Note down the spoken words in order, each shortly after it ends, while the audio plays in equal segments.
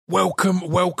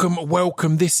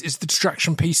Welcome. This is the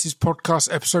Distraction Pieces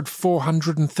podcast, episode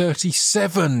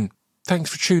 437. Thanks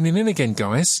for tuning in again,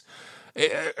 guys.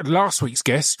 Last week's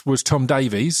guest was Tom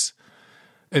Davies.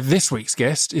 This week's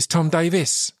guest is Tom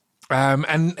Davis.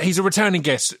 And he's a returning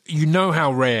guest. You know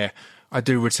how rare I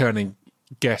do returning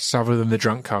guests other than the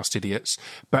Drunkcast idiots.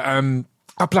 But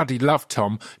I bloody love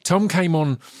Tom. Tom came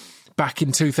on back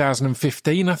in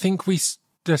 2015, I think we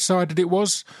decided it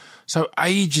was. So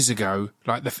ages ago,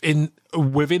 like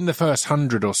within the first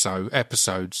 100 or so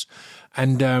episodes.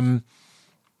 And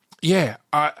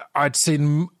I'd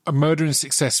seen A Murder in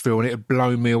Successville and it had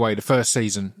blown me away, the first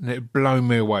season. And it had blown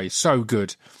me away. So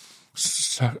good.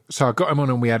 So I got him on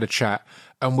and we had a chat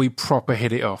and we proper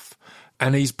hit it off.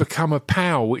 And he's become a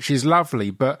pal, which is lovely,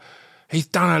 but he's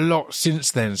done a lot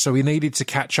since then. So we needed to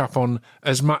catch up on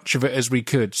as much of it as we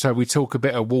could. So we talk a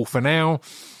bit of Wolf and Owl.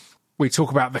 We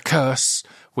talk about The Curse,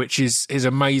 which is his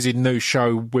amazing new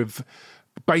show with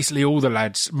basically all the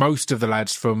lads, most of the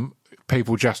lads from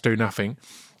People Just Do Nothing.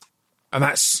 And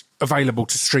that's available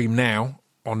to stream now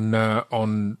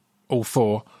on all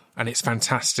four, and it's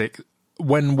fantastic.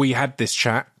 When we had this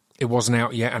chat, it wasn't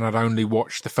out yet, and I'd only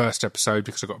watched the first episode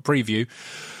because I got a preview.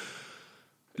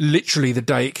 Literally the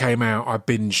day it came out, I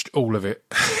binged all of it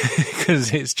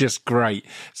because it's just great.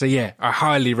 So yeah, I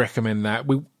highly recommend that.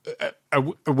 We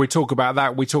talk about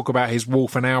that. We talk about his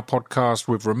Wolf and Owl podcast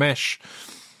with Ramesh.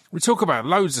 We talk about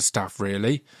loads of stuff,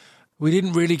 really. We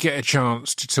didn't really get a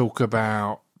chance to talk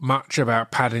about much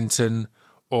about Paddington,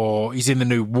 or he's in the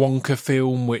new Wonka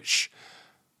film, which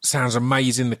sounds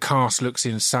amazing. The cast looks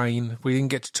insane. We didn't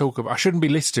get to talk about... I shouldn't be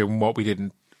listing what we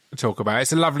didn't talk about.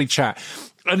 It's a lovely chat.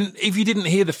 And if you didn't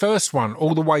hear the first one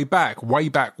all the way back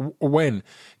when,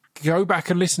 go back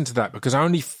and listen to that, because I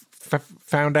only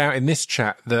found out in this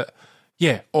chat that,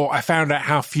 or I found out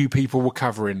how few people were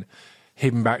covering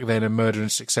him back then and Murder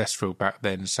and Successful back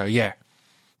then. So yeah,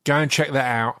 go and check that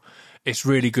out. It's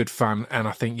really good fun and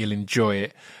I think you'll enjoy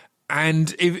it.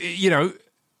 And if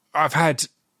I've had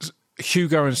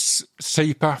Hugo and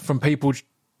Seeper from People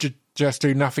Just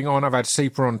Do Nothing on. I've had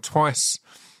Seeper on twice.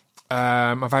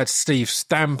 I've had Steve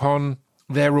Stamp on.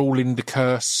 They're all in The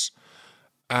Curse.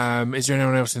 Is there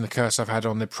anyone else in The Curse I've had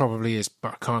on? There probably is,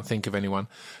 but I can't think of anyone.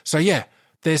 So yeah,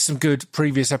 there's some good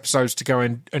previous episodes to go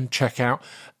in and check out.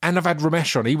 And I've had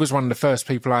Ramesh on. He was one of the first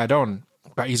people I had on,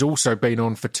 but he's also been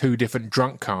on for 2 different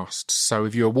Drunkcasts. So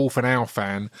if you're a Wolf and Owl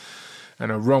fan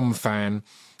and a Rom fan,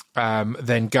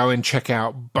 then go and check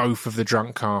out both of the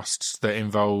Drunkcasts that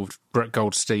involved Brett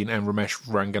Goldstein and Ramesh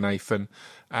Ranganathan.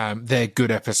 They're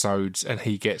good episodes, and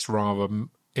he gets rather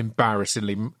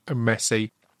embarrassingly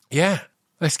messy. Yeah,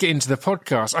 let's get into the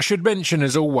podcast. I should mention,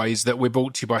 as always, that we're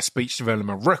brought to you by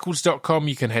SpeechDevelopmentRecords.com.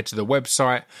 You can head to the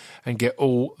website and get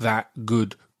all that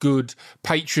good.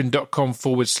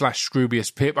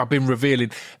 Patreon.com/ScroobiusPip. I've been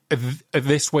revealing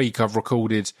this week I've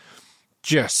recorded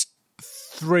just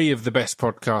 3 of the best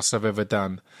podcasts I've ever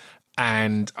done,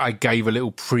 and I gave a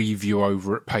little preview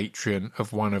over at Patreon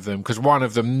of one of them, because one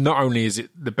of them, not only is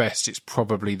it the best, it's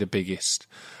probably the biggest,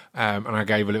 and I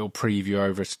gave a little preview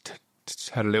over it,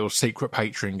 had a little secret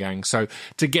Patreon gang. So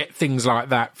to get things like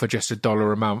that for just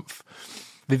 $1 a month,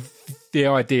 the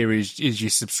idea is you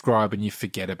subscribe and you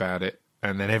forget about it,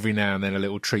 and then every now and then a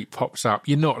little treat pops up.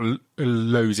 You're not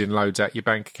losing loads out your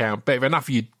bank account, but if enough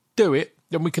of you do it,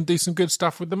 then we can do some good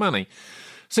stuff with the money.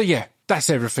 So yeah, that's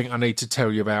everything I need to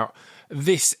tell you about.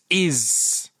 This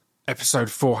is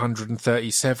episode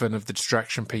 437 of the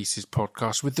Distraction Pieces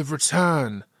podcast, with the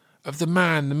return of the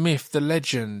man, the myth, the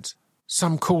legend.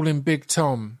 Some call him Big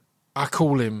Tom. I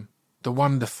call him the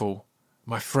wonderful,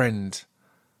 my friend,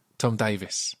 Tom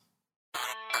Davis.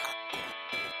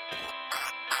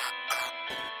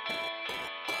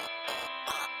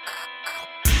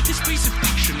 This piece of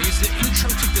fiction is the intro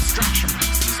to Distraction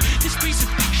Pieces. This piece of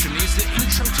fiction is the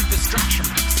intro to Distraction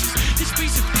Pieces. This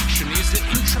piece of fiction is the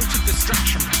intro to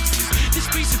Distraction Pieces. This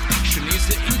piece of fiction is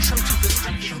the intro to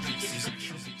Distraction Pieces.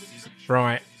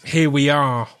 Right, here we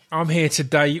are. I'm here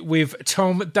today with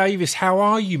Tom Davis. How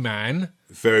are you, man?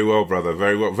 Very well, brother.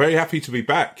 Very well. Very happy to be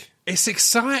back. It's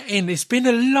exciting. It's been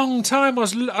a long time. I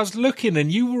was looking,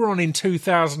 and you were on in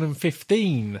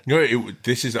 2015. I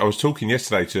was talking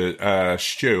yesterday to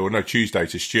Tuesday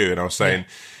to Stu, and I was saying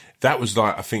that was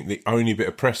like, I think, the only bit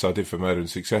of press I did for Murder and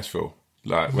Successful.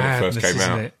 Like when Madness, it first came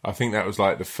out, it? I think that was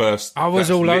like the first. I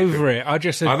was all over it. I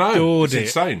just adored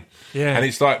it's insane. Yeah, and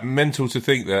it's like mental to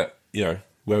think that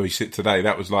where we sit today.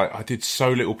 That was like I did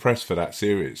so little press for that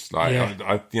series. Like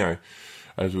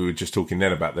as we were just talking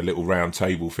then about the little round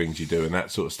table things you do and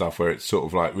that sort of stuff, where it's sort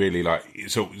of like really like,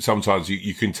 so sometimes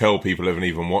you can tell people haven't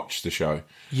even watched the show.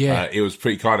 Yeah. It was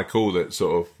pretty kind of cool that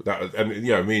sort of that, and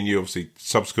you know, me and you obviously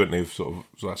subsequently have sort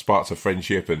of like sparks of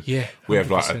friendship, and Yeah, we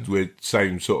have like 100%. we're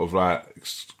same sort of like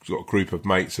sort of group of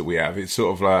mates that we have. It's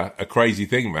sort of like a crazy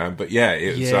thing, man. But yeah,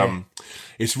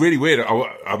 it's really weird.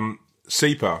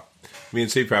 Seeper, me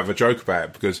and Seeper have a joke about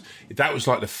it because that was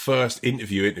like the first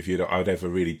interview that I'd ever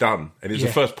really done, and it was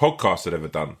the first podcast I'd ever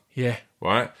done. Yeah.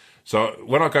 Right. So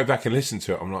when I go back and listen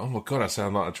to it, I'm like, oh my God, I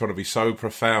sound like I'm trying to be so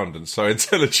profound and so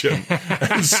intelligent.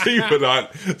 And Seeper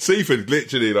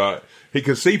literally like,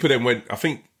 because Seeper then went, I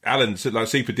think Alan, like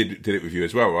Seeper did it with you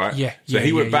as well, right? Yeah. So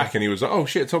he went back and he was like, oh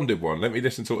shit, Tom did one. Let me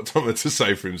listen to what Tom had to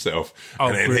say for himself. Oh,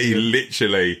 and then brilliant. he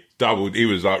literally doubled. He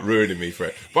was like ruining me for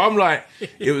it. But I'm like,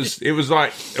 it was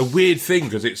like a weird thing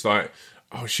because it's like,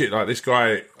 oh shit, like this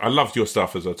guy, I loved your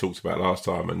stuff as I talked about last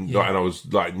time, and like, and I was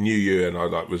like knew you, and I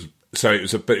like was. So it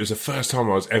was the first time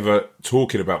I was ever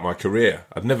talking about my career.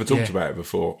 I'd never talked about it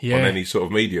before on any sort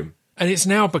of medium. And it's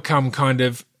now become kind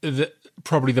of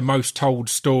probably the most told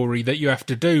story that you have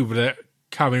to do, with it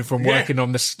coming from working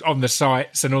on the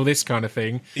sites and all this kind of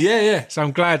thing. Yeah. So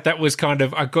I'm glad that was kind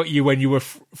of, I got you when you were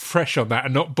fresh on that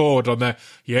and not bored on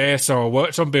the, so I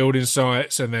worked on building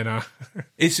sites and then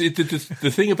It's the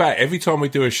thing about it, every time we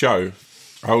do a show,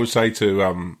 I would say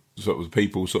to sort of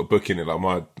people sort of booking it,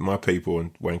 like my people,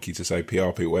 and Wanky to say PR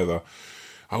people, whatever,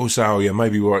 I will say, oh yeah,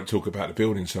 maybe we won't talk about the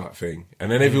building site thing.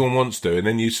 And then everyone wants to, and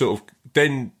then you sort of,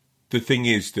 then the thing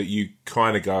is that you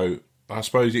kind of go, I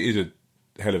suppose it is a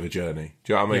hell of a journey.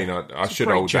 Do you know what I mean? I should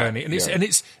hold journey. that. And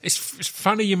it's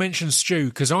funny you mentioned Stu,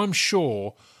 because I'm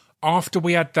sure after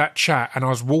we had that chat and I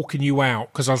was walking you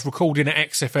out, because I was recording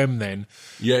at XFM then,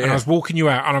 and I was walking you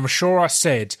out, and I'm sure I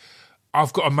said,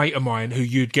 I've got a mate of mine who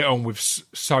you'd get on with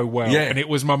so well, and it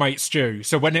was my mate Stu.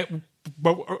 So when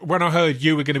I heard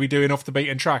you were going to be doing Off the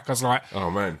Beaten Track, I was like, oh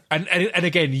man. And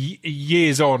again,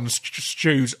 years on,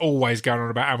 Stu's always going on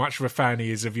about how much of a fan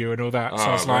he is of you and all that. So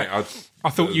I was like, I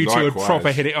thought you two would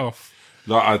proper hit it off.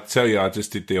 Like I tell you, I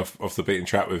just did the off the beaten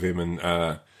track with him,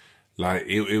 and like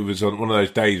it was on one of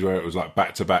those days where it was like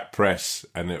back to back press,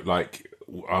 and it like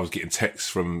I was getting texts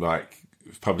from like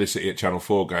publicity at Channel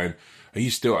 4 going, are you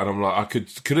still? And I'm like, I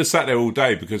could have sat there all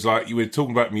day, because like you were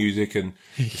talking about music, and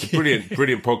it's a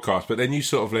brilliant podcast. But then you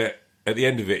sort of at the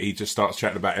end of it, he just starts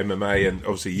chatting about MMA, and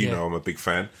obviously you know I'm a big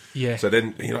fan. Yeah. So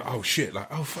then you're like, oh shit, like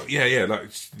oh fuck yeah,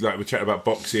 like we're chatting about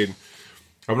boxing.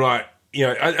 I'm like, you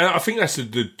know, I think that's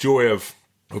the joy of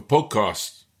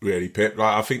podcasts, really, Pip.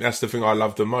 Like I think that's the thing I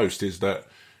love the most, is that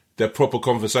they're proper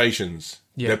conversations.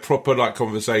 Yeah. They're proper like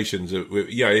conversations.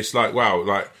 It's like wow,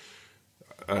 like.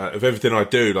 Of everything I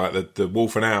do, like the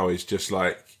Wolf and Owl is just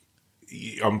like,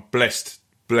 I'm blessed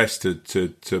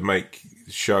to make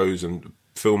shows and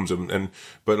films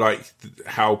but like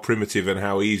how primitive and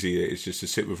how easy it is just to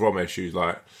sit with Ramesh, who's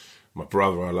like my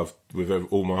brother, I love with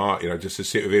all my heart, you know, just to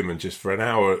sit with him and just for an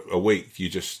hour a week you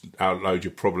just outload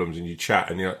your problems and you chat,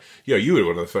 and you were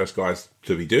one of the first guys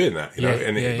to be doing that, you know,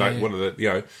 and one of the, you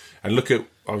know, and look at,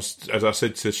 as I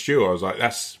said to Stu, I was like,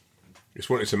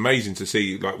 it's amazing to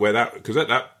see like where that, because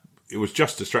that it was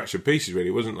just Distraction Pieces, really.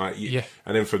 It wasn't like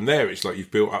and then from there it's like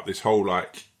you've built up this whole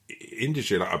like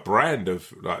industry, like a brand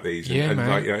of like these, and man.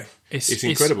 like, you know, it's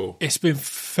incredible. It's been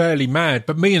fairly mad.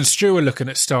 But me and Stu are looking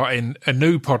at starting a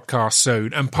new podcast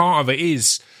soon, and part of it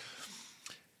is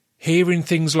hearing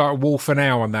things like Wolf and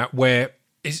Owl and that, where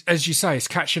it's, as you say, it's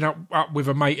catching up with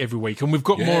a mate every week, and we've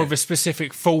got more of a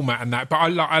specific format and that. But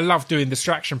I love doing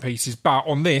Distraction Pieces, but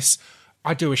on this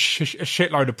I do a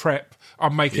shitload of prep.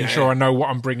 I'm making sure I know what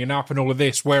I'm bringing up and all of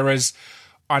this. Whereas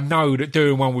I know that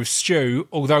doing one with Stu,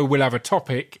 although we'll have a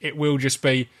topic, it will just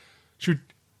be, should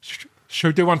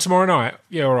we do one tomorrow night?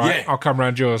 Yeah, all right. I'll come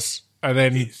round yours. And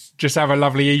then just have a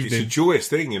lovely evening. It's a joyous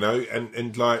thing, you know,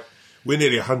 and like we're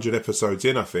nearly 100 episodes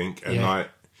in, I think. And like,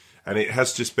 and it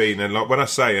has just been, and like when I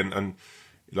say, and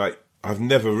like, I've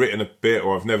never written a bit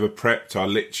or I've never prepped. I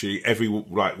literally every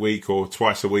like week or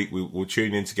twice a week we'll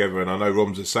tune in together, and I know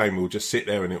Rom's the same. We'll just sit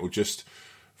there and it will just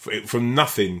from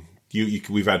nothing.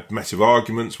 We've had massive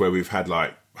arguments where we've had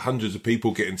like hundreds of people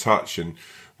get in touch, and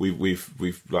we've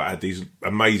like had these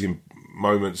amazing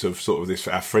moments of sort of this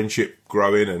our friendship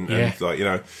growing, and like, you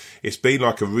know, it's been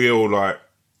like a real like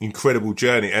incredible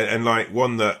journey, and like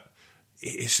one that.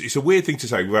 It's a weird thing to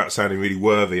say without sounding really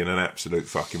worthy and an absolute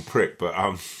fucking prick, but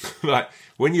like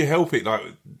when you help it, like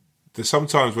there's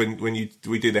sometimes when we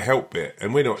do the help bit,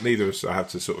 and neither of us, I have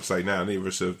to sort of say now, neither of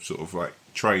us are sort of like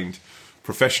trained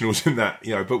professionals in that,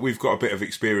 you know, but we've got a bit of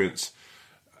experience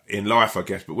in life, I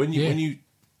guess. But when you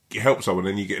help someone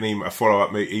and you get a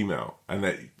follow-up email, and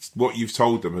that what you've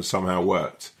told them has somehow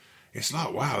worked. It's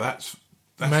like, wow, that's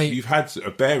Mate, you've had a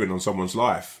bearing on someone's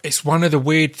life. It's one of the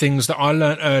weird things that I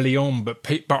learnt early on, but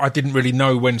I didn't really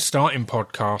know when starting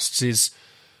podcasts, is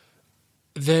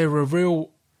they're a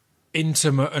real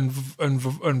intimate and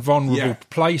vulnerable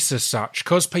place as such,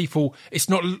 because people, it's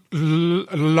not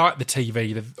like the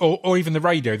TV or even the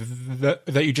radio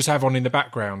that you just have on in the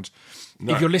background.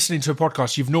 No. If you're listening to a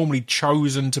podcast, you've normally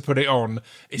chosen to put it on.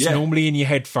 It's normally in your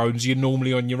headphones. You're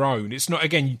normally on your own. It's not,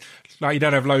 again, like you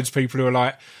don't have loads of people who are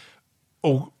like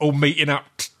all meeting up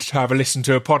to have a listen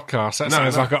to a podcast. That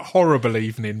sounds like a horrible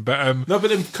evening. But no, but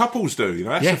then couples do. You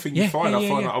know, that's the thing you find. I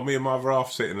find like me and my other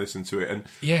half sit and listen to it, and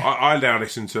I now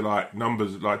listen to like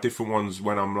numbers, like different ones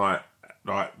when I'm like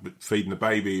feeding the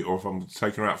baby, or if I'm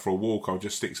taking her out for a walk, I'll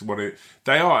just stick to one.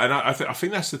 They are, and I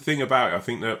think that's the thing about it. I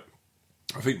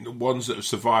think the ones that have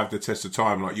survived the test of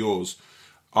time, like yours,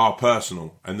 are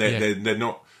personal, and they're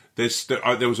not.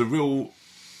 There was a real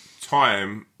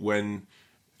time when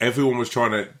everyone was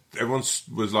everyone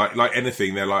was like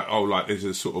anything. They're like, oh, like there's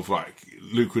a sort of like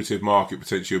lucrative market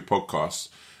potentially of podcasts.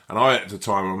 And I, at the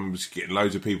time, I remember getting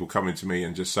loads of people coming to me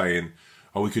and just saying,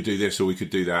 oh, we could do this or we could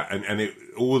do that. And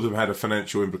all of them had a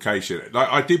financial implication. Like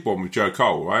I did one with Joe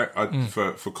Cole, right?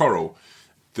 For Coral.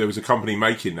 There was a company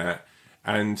making that.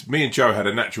 And me and Joe had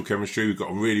a natural chemistry. We got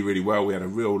on really, really well. We had a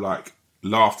real like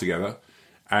laugh together.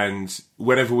 And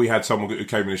whenever we had someone who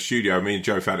came in the studio, me and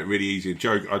Joe found it really easy. And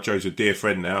Joe's a dear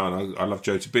friend now, and I love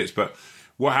Joe to bits. But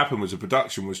what happened was the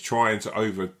production was trying to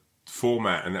over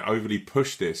format and overly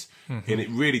push this, and it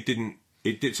really didn't.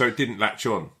 It didn't latch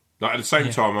on. Like at the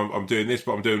same time, I'm doing this,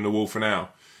 but I'm doing the Wolf and Owl,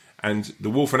 and the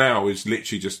Wolf and Owl is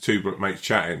literally just two mates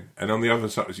chatting, and on the other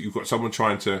side, you've got someone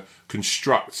trying to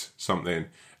construct something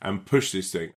and push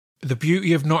this thing. The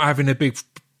beauty of not having a big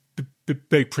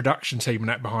production team and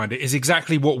that behind it is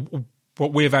exactly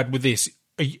what we've had with this.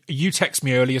 You text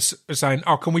me earlier saying,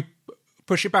 "Oh, can we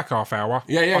push it back half hour?"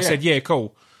 I said, "Yeah,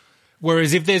 cool."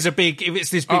 Whereas if it's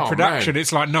this big production,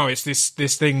 it's like, no, it's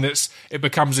this thing it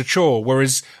becomes a chore.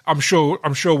 Whereas I'm sure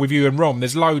with you and Rom,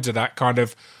 there's loads of that kind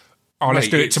of, let's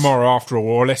do it tomorrow after all,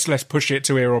 or let's push it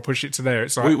to here or push it to there.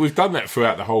 It's like we've done that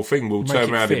throughout the whole thing. We'll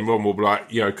turn around and Rom will be like,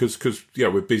 because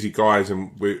we're busy guys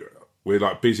and we're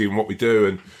like busy in what we do,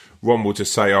 and Ron will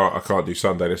just say, I can't do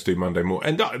Sunday, let's do Monday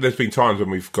morning. And there's been times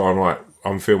when we've gone, right,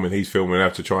 I'm filming, he's filming, and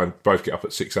have to try and both get up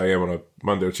at 6 a.m. on a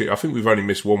Monday or Tuesday. I think we've only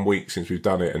missed 1 week since we've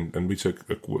done it, and we took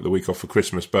the week off for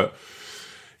Christmas. But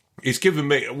it's given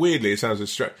me, weirdly, it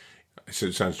sounds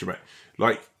dramatic.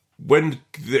 Like, when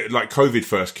COVID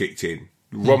first kicked in,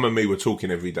 Ron and me were talking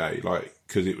every day, like,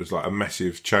 because it was like a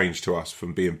massive change to us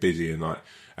from being busy, and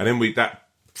then that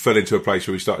fell into a place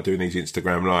where we started doing these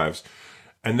Instagram lives.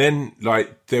 And then,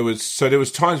 like, there was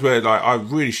times where, like, I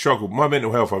really struggled. My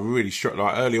mental health, I really struggled.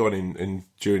 Like, early on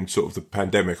during sort of the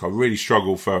pandemic, I really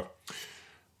struggled for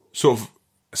sort of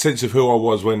a sense of who I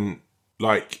was when,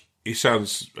 like, it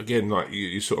sounds, again, like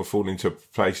you sort of fall into a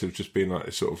place of just being,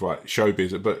 like, sort of, like,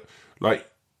 showbiz. But, like,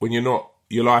 when you're not,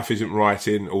 your life isn't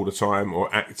writing all the time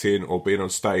or acting or being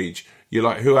on stage, you're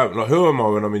like, who am I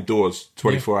when I'm indoors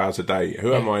 24 hours a day?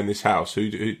 Who am I in this house? Who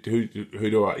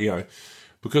do I,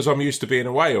 because I'm used to being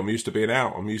away, I'm used to being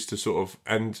out, I'm used to sort of,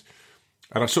 and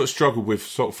I sort of struggled with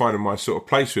sort of finding my sort of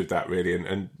place with that really,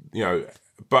 and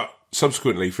but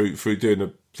subsequently through doing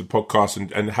the podcast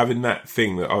and having that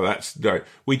thing that,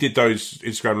 we did those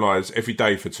Instagram lives every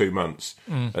day for 2 months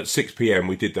at 6 p.m.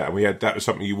 we did that, and that was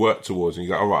something you worked towards, and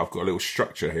you go, all right, I've got a little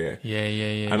structure here.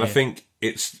 And I think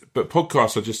but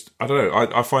podcasts are I don't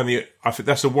know, I think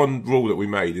that's the one rule that we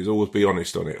made, is always be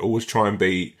honest on it, always try and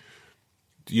be,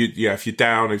 if you're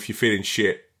down, if you're feeling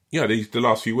shit, the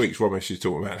last few weeks, Ramesh is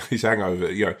talking about his hangover,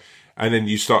 and then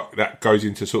that goes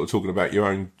into sort of talking about your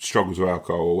own struggles with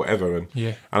alcohol or whatever,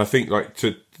 and I think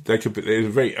there's a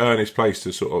very earnest place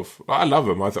to sort of, I love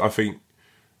them. I think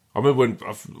I remember when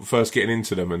I first getting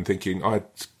into them and thinking I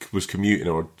was commuting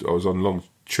or I was on long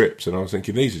trips, and I was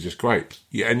thinking these are just great,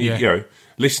 and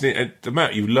listening, and the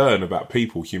amount you learn about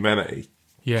people, humanity.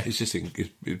 Yeah, it's just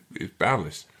it's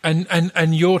boundless.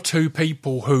 And you're two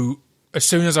people who, as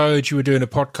soon as I heard you were doing a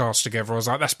podcast together, I was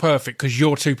like, that's perfect, because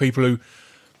you're two people who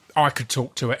I could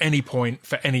talk to at any point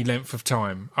for any length of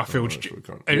time. I feel, do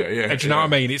you know what I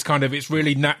mean? It's kind of, it's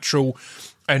really natural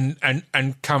and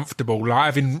comfortable. Like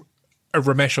having a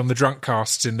Ramesh on the Drunk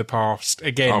Casts in the past.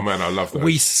 Again, oh man, I love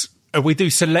those. We do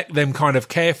select them kind of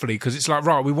carefully, because it's like,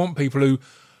 right, we want people who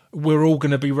we're all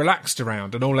going to be relaxed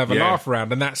around and all have a laugh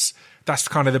around, and that's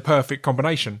kind of the perfect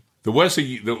combination. The worst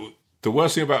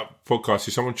thing about podcasts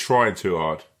is someone trying too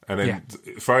hard. and then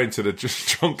throw into the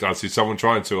drunk us is someone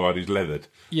trying too hard who's leathered.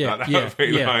 Yeah, like, that would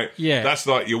be like, yeah. That's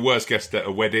like your worst guest at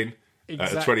a wedding.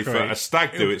 Exactly. At a 21st, a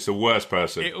stag do, it's the worst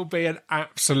person. It'll be an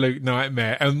absolute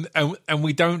nightmare, and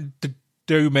we don't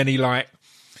do many like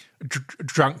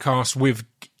drunk casts with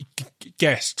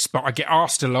guests, but I get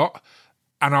asked a lot,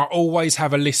 and I always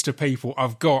have a list of people.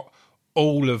 I've got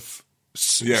all of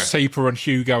Seeper and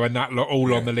Hugo and that lot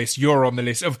all on the list. You're on the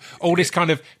list of all this kind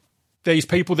of these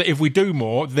people that if we do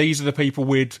more, these are the people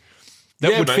would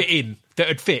fit in. That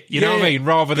would fit, you know what I mean?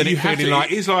 Rather than it feeling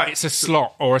like it's a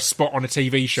slot or a spot on a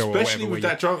TV show or whatever. Especially with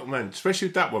that drunk man, especially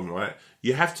with that one, right?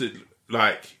 You have to,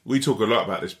 like, we talk a lot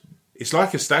about this. It's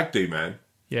like a stag do, man.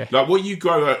 Yeah. Like, what you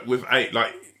grow up with,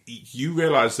 like, you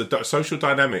realise the social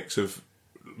dynamics of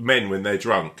men when they're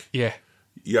drunk. Yeah.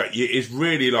 Yeah, it's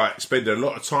really like spending a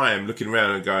lot of time looking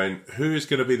around and going, who is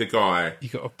going to be the guy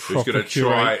who's going to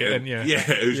try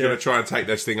who's going to try and take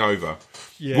this thing over?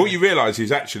 Yeah. What you realise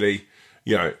is actually,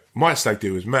 you know, my stag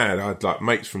do was mad. I had like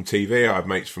mates from TV, I had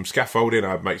mates from scaffolding, I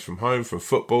had mates from home, from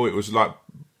football. It was like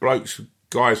blokes,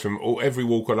 guys from every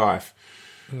walk of life.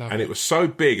 And it was so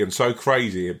big and so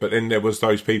crazy. But then there was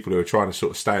those people who were trying to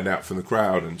sort of stand out from the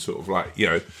crowd and sort of like, you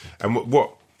know, and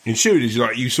what ensued is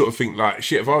like you sort of think like,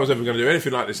 shit, if I was ever going to do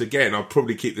anything like this again, I'd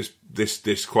probably keep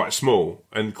this quite small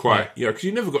and quite, you know, because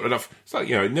you never got enough. It's like,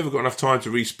 you know, never got enough time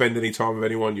to re-spend any time with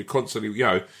anyone. You're constantly, you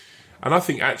know, and I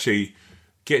think actually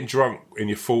getting drunk in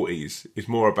your 40s is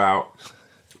more about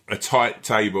a tight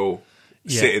table,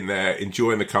 sitting there,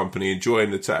 enjoying the company, enjoying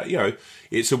the, you know,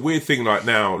 it's a weird thing like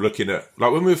now looking at,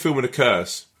 like when we were filming A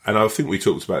Curse, and I think we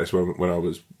talked about this when I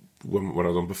was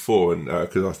on before, and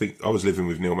because I think I was living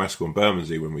with Neil Maskell in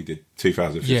Bermondsey when we did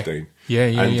 2015.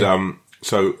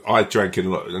 So I drank in a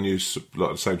lot and used a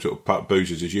lot of the same sort of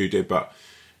boozers as you did, but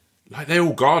like they're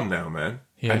all gone now, man.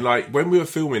 Yeah. And like when we were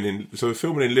filming we're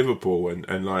filming in Liverpool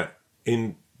and like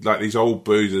in like these old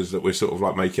boozers that we're sort of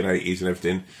like making 80s and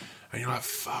everything, and you're like,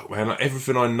 fuck, man, like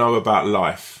everything I know about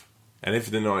life and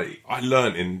everything I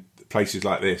learnt in places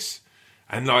like this,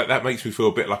 and like that makes me feel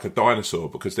a bit like a dinosaur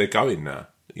because they're going now.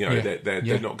 You know,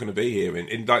 they're not going to be here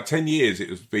in like 10 years. It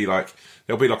would be like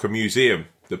there'll be like a museum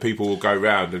that people will go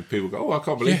round and people go, oh, I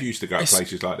can't believe you used to go to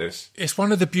places like this. It's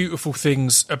one of the beautiful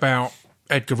things about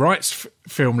Edgar Wright's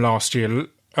film last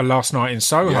night in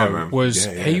Soho was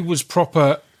he was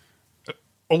proper.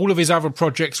 All of his other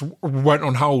projects went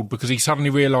on hold because he suddenly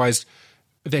realised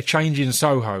they're changing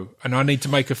Soho, and I need to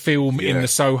make a film in the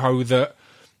Soho that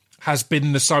has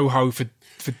been the Soho for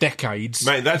decades.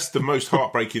 Mate, that's the most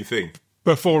heartbreaking thing.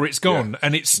 Before it's gone,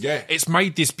 and it's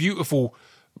made this beautiful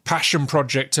passion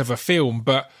project of a film,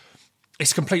 but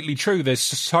it's completely true. There's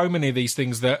so many of these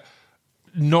things that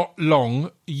not long.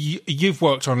 You've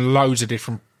worked on loads of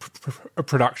different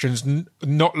productions.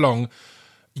 Not long,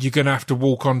 you're going to have to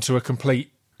walk onto a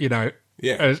complete, you know,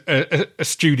 a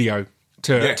studio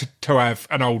to have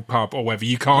an old pub or whatever.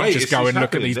 You can't just go and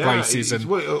look at these places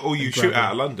or you shoot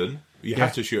out of London. You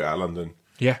have to shoot out of London.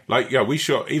 Yeah. Like, we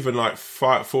shot, even like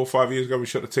 4 or 5 years ago, we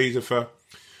shot a teaser for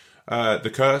The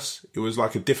Curse. It was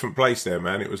like a different place there,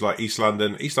 man. It was like East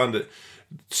London.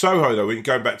 Soho, though,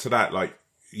 going back to that, like,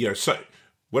 you know, so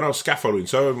when I was scaffolding,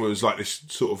 Soho was like this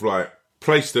sort of like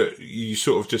place that you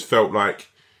sort of just felt like,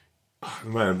 oh,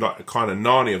 man, like a kind of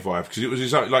Narnia vibe. Because it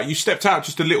was like you stepped out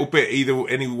just a little bit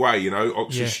any way, you know,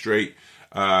 Oxford Street.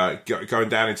 Going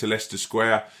down into Leicester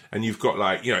Square, and you've got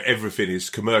like, you know, everything is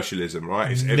commercialism, right?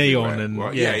 It's neon and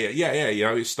right? You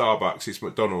know, it's Starbucks, it's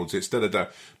McDonald's, it's da.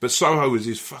 But Soho was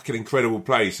this fucking incredible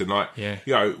place, and like, you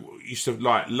know, used to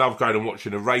like love going and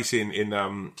watching a race in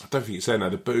I don't think it's there now.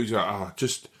 The booze,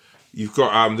 just you've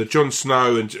got the Jon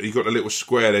Snow, and you've got the little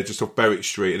square there just off Berwick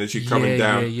Street, and as you're coming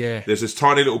down, there's this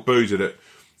tiny little boozer that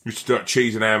used to do like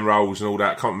cheese and ham rolls and all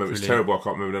that. I can't remember. It's terrible. I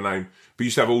can't remember the name. But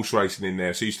used to have horse racing in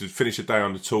there, so you used to finish the day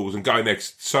on the tools and go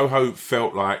next. Soho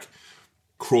felt like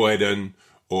Croydon,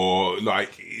 or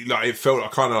like it felt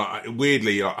like kind of like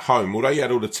weirdly like home. Although you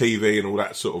had all the TV and all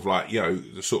that sort of like, you know,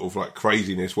 the sort of like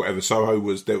craziness, whatever. Soho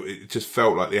was there. It just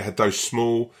felt like they had those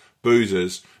small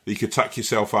boozers that you could tuck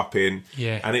yourself up in,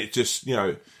 and it just, you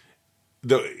know.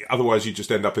 Otherwise, you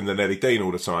just end up in the Nelly Dean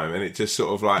all the time, and it just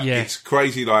sort of like it's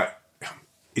crazy. Like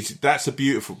that's the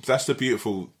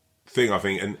beautiful thing, I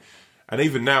think, and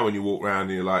even now when you walk around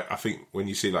and you're like, I think when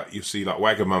you see like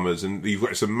Wagamama's, and you've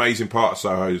got this amazing part of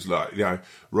Soho's, like, you know,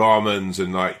 ramens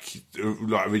and like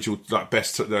original like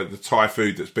best the Thai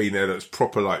food that's been there, that's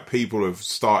proper, like people have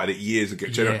started it years ago,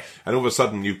 and all of a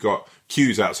sudden you've got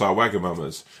queues outside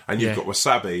Wagamama's, and you've got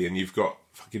wasabi, and you've got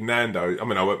fucking Nando's. I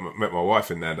mean, I met my wife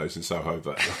in Nando's in Soho,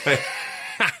 but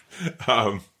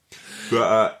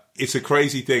it's a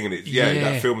crazy thing, and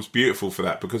that film's beautiful for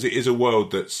that, because it is a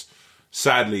world that's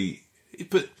sadly.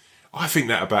 But I think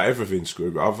that about everything,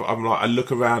 Scroob. I'm like, I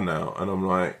look around now, and I'm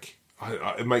like,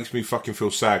 it makes me fucking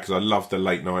feel sad, because I love the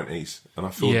late 90s, and I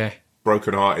feel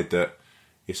broken-hearted that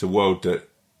it's a world that.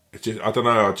 I don't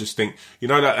know. I just think,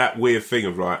 that weird thing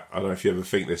of like, I don't know if you ever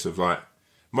think this, of like,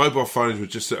 mobile phones were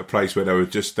just at a place where they were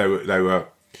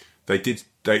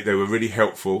really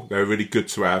helpful. They were really good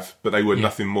to have, but they were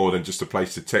nothing more than just a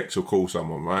place to text or call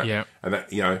someone, right? Yeah. And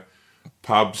that,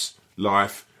 pubs,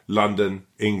 life, London,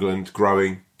 England,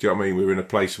 growing. Do you know what I mean? We were in a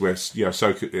place where,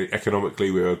 so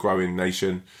economically we were a growing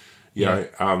nation, you know,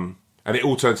 and it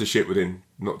all turned to shit within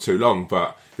not too long.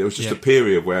 But there was just a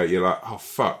period where you're like, oh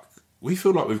fuck, we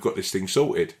feel like we've got this thing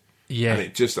sorted. Yeah. And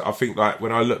it just, I think, like,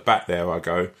 when I look back there, I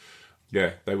go,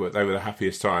 yeah, they were the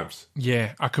happiest times.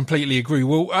 Yeah, I completely agree.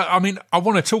 Well, I mean, I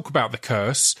want to talk about The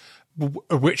Curse,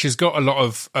 which has got a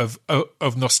lot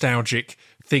of nostalgic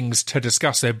things to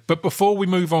discuss there. But before we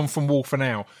move on from Wolf and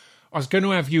Owl, I was going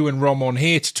to have you and Rom on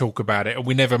here to talk about it, and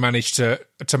we never managed to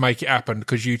make it happen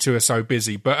because you two are so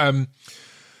busy. But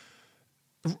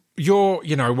you're,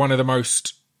 one of the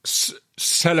most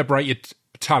celebrated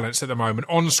talents at the moment,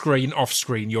 on screen, off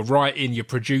screen. You're writing, you're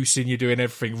producing, you're doing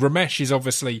everything. Ramesh is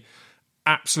obviously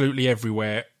absolutely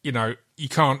everywhere. You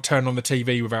can't turn on the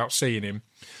TV without seeing him.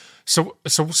 So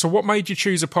what made you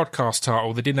choose a podcast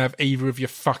title that didn't have either of your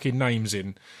fucking names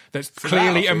in? That's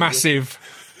clearly a massive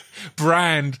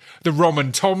brand. The Rom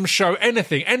and Tom Show,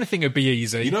 anything would be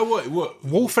easy. You know what?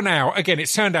 Wolf and Owl, again,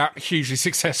 it's turned out hugely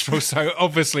successful, so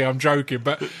obviously I'm joking,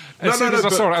 but as soon as I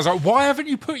saw it, I was like, why haven't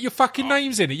you put your fucking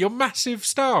names in it? You're massive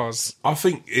stars. I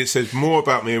think it says more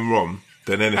about me and Rom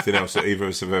than anything else that either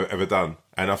of us have ever done.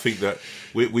 And I think that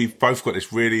we've both got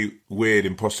this really weird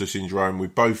imposter syndrome. We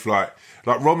both like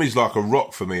Rom is like a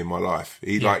rock for me in my life.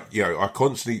 We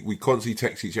constantly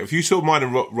text each other. If you saw mine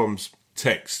and Rom's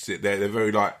texts, they're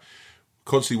very like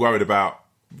constantly worried about,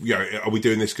 are we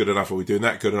doing this good enough? Are we doing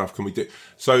that good enough? Can we do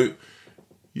so?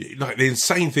 Like, the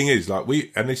insane thing is, like,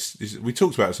 we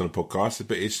talked about this on a podcast,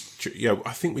 but it's,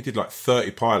 I think we did like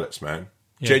 30 pilots, man.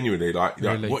 Yeah. Genuinely,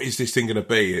 really? What is this thing going to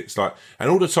be? It's like, and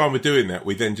all the time we're doing that,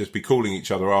 we then just be calling each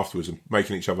other afterwards and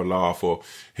making each other laugh, or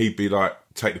he'd be like,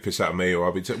 take the piss out of me, or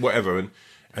I'd be whatever, and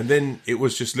then it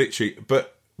was just literally.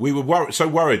 But we were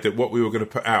worried that what we were going to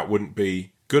put out wouldn't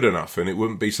be good enough, and it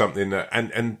wouldn't be something that,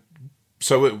 and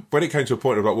so when it came to a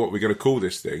point of like, what we're going to call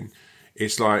this thing,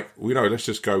 it's like, let's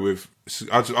just go with.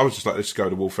 I was just like, let's go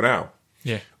to Wolf and Owl.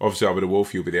 Yeah. Obviously, I'll be the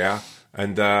wolf, you'll be the owl,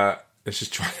 and let's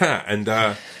just try that. And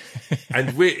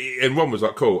Ron was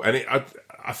like, cool. And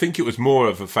I think it was more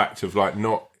of a fact of like,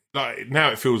 not like, now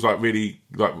it feels like really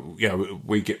like,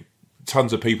 we get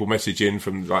tons of people message in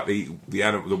from like the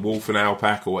Wolf and Owl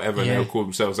pack or whatever, and they'll call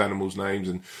themselves animals' names.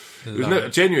 And it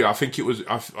was genuinely, I think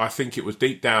it was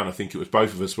deep down, I think it was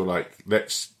both of us were like,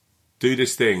 let's do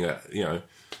this thing at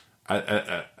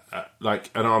like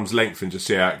an arm's length and just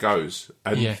see how it goes.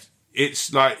 And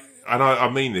it's like, and I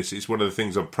mean this, it's one of the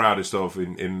things I'm proudest of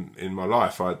in my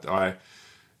life. I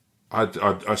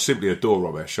simply adore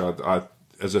Ramesh. I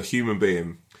as a human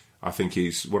being, I think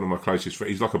he's one of my closest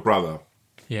friends. He's like a brother.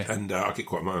 Yeah. And I get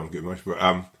quite emotional,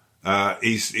 but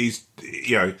he's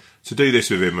to do this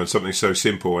with him and something so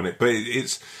simple, and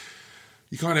it's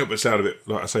you can't help but sound a bit,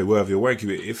 like I say, worthy or wanky.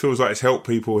 It feels like it's helped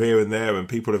people here and there, and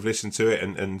people have listened to it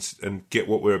and get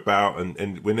what we're about,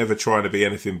 and we're never trying to be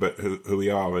anything but who we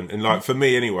are. And like, for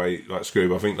me anyway, like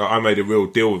Scroob, I think like, I made a real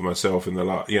deal with myself in the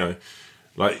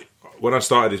like when I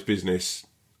started this business,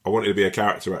 I wanted to be a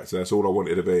character actor. That's all I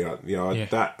wanted to be.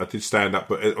 I did stand up,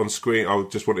 but on screen, I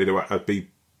just wanted to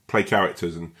play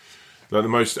characters, and like, the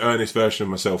most earnest version of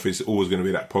myself is always going to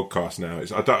be that podcast now.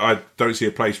 I don't see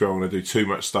a place where I want to do too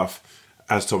much stuff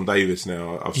as Tom Davis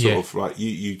now. I've sort of like,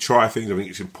 you try things. I think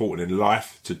it's important in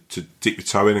life to dip your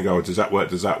toe in and go, does that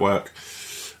work?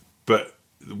 But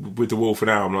with the Wolf and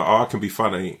Owl, I'm like, I can be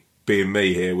funny being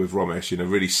me here with Ramesh in a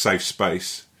really safe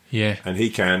space. Yeah. And he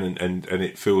can, and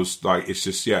it feels like it's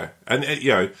just, and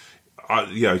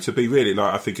to be really,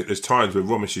 like, I think there's times where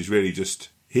Ramesh is really just,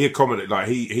 he accommodates, like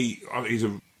he's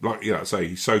a, like, I say,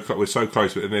 we're so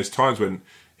close, but and there's times when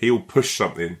he'll push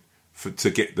something to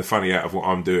get the funny out of what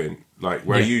I'm doing. Like,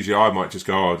 where usually I might just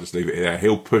go, I'll just leave it there.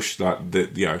 He'll push like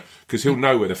because he'll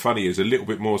know where the funny is a little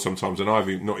bit more sometimes than I've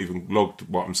not even logged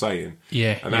what I'm saying.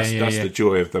 Yeah, and that's the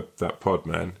joy of that pod,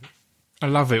 man. I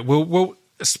love it. Well,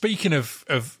 speaking of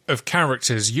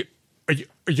characters,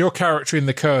 your character in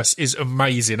The Curse is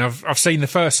amazing. I've seen the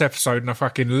first episode and I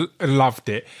fucking loved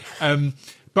it.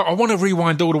 But I want to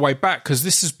rewind all the way back, because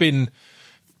this has been,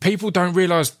 people don't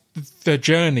realise the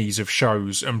journeys of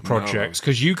shows and projects?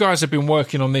 Because you guys have been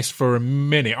working on this for a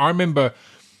minute. I remember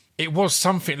it was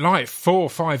something like 4 or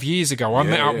 5 years ago. I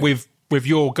met up with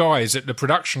your guys at the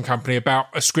production company about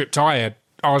a script I had.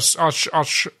 I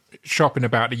was shopping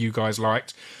about that you guys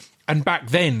liked, and back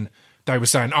then they were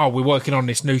saying, "Oh, we're working on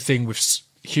this new thing with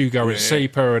Hugo and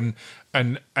Sepa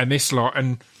and this lot,"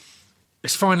 and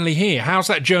it's finally here. How's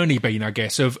that journey been? I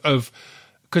guess of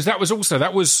because that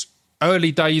was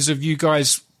early days of you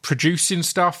guys producing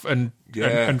stuff and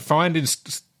finding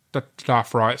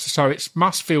stuff, right? So it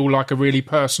must feel like a really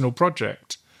personal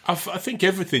project. I think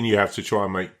everything you have to try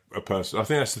and make a person. I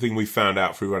think that's the thing we found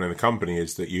out through running the company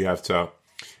is that you have to.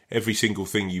 Every single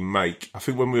thing you make. I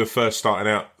think when we were first starting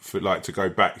out, for like to go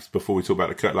back before we talk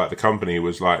about the company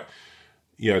was like,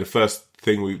 the first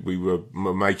thing we were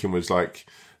making was like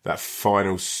that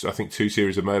final. I think 2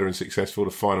 series of Murder and Successful.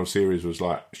 The final series was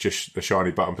like just a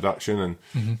Shiny Button production, and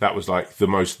that was like the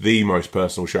most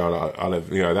personal show that I'll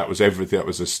ever. That was everything. That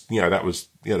was that was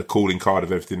the calling card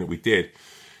of everything that we did,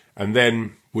 and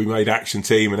then we made Action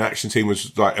Team, and Action Team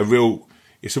was like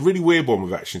it's a really weird one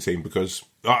with Action Team because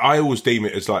I always deem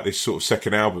it as like this sort of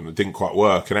second album that didn't quite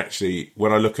work. And actually,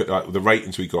 when I look at like the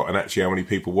ratings we got and actually how many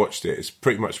people watched it, it's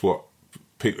pretty much what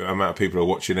amount of people are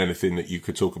watching anything that you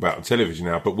could talk about on television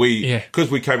now. But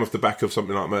because we came off the back of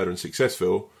something like Murder and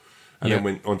Successful, and then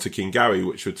went on to King Gary,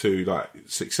 which were two like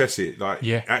successes,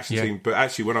 Action Team. But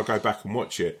actually, when I go back and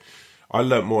watch it, I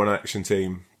learnt more on Action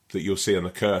Team that you'll see on The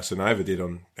Curse than I ever did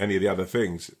on any of the other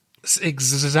things. It's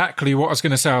exactly what I was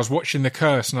going to say. I was watching The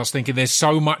Curse and I was thinking there's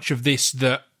so much of this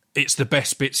that it's the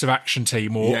best bits of Action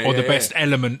Team or the best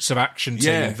elements of Action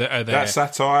Team that are there. That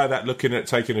satire, that looking at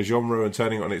taking a genre and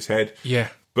turning it on its head. Yeah.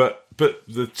 But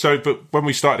when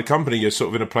we started the company, you're sort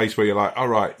of in a place where you're like, all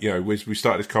right, we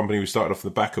started this company, we started off the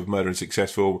back of Murder and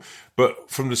Successful. But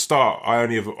from the start,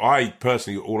 I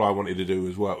personally, all I wanted to do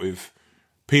was work with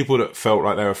people that felt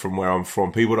like they were from where I'm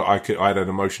from, people that I had an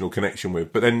emotional connection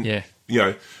with. But then,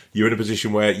 you're in a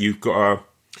position where you've got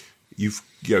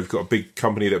a big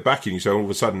company that backing you. So all of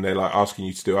a sudden they're like asking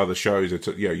you to do other shows.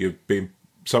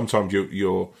 Sometimes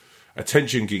your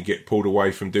attention can get pulled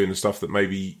away from doing the stuff that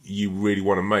maybe you really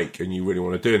want to make and you really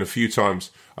want to do. And a few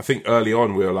times, I think early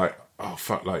on we were like, oh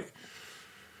fuck, like,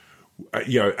 our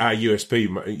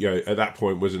USP, at that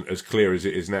point wasn't as clear as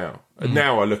it is now. And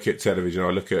now I look at television, I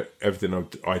look at everything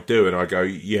I do, and I go,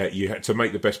 you have to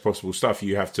make the best possible stuff.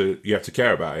 You have to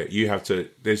care about it. You have to.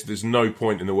 There's no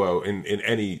point in the world in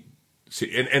anything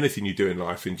you do in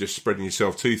life in just spreading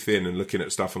yourself too thin and looking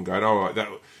at stuff and going, all right, that.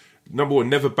 Number one,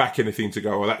 never back anything to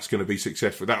go, oh, that's going to be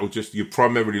successful. That will just, you're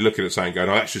primarily looking at saying, going,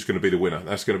 oh, that's just going to be the winner.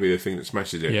 That's going to be the thing that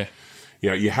smashes it.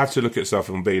 Yeah. You have to look at stuff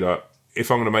and be like,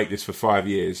 if I'm going to make this for 5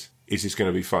 years, is this going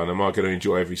to be fun? Am I going to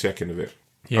enjoy every second of it?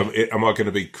 Yeah. Am I going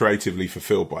to be creatively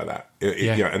fulfilled by that?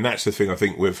 And that's the thing I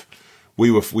think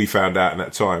we found out in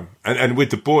that time. And with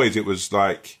the boys, it was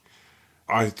like,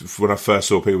 when I first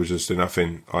saw People Just Do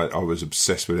Nothing, I was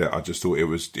obsessed with it. I just thought it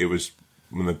was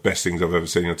one of the best things I've ever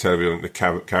seen on television. The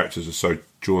characters are so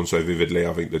drawn so vividly.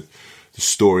 I think that the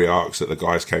story arcs that the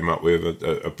guys came up with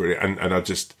are brilliant.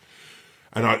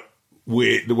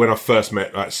 When I first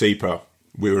met like Sepa,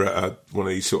 we were at one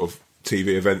of these sort of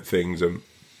TV event things, and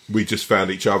we just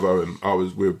found each other. And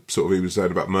he was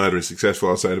saying about Murder and Successful.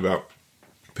 I was saying about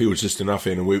People Just Do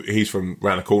Nothing, and he's from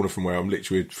round the corner from where I'm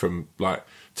literally from like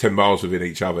 10 miles within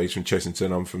each other. He's from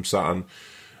Chessington, I'm from Sutton.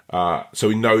 So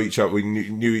we know each other. We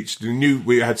knew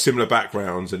we had similar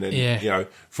backgrounds, and then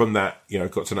from that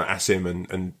got to know Asim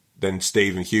and then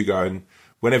Steve and Hugo. And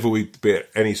whenever we'd be at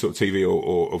any sort of TV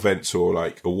or events or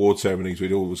like award ceremonies,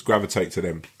 we'd always gravitate to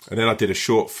them. And then I did a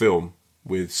short film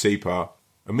with Sepa,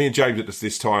 and me and James at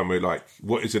this time we're like,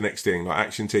 what is the next thing? Like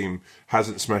Action Team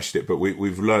hasn't smashed it, but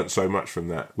we've learnt so much from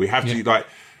that. We have to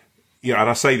and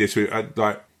I say this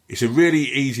like it's a really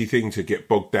easy thing to get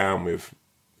bogged down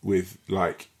with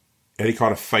like any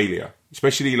kind of failure,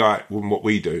 especially like with what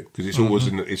we do, because it's always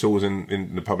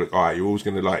in the public eye. You're always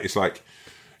going to like, it's like,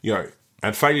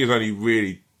 and failure is only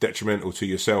really detrimental to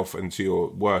yourself and to your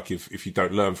work if you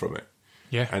don't learn from it.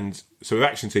 Yeah. And so with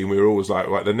Action Team, we were always like,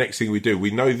 right, the next thing we do,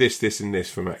 we know this, and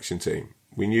this from Action Team.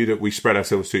 We knew that we spread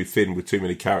ourselves too thin with too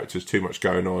many characters, too much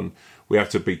going on. We have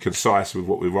to be concise with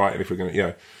what we write, and if we're going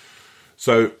to,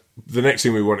 So the next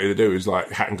thing we wanted to do is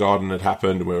like Hatton Garden had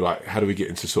happened, and we were like, how do we get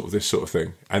into sort of this sort of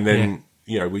thing? And then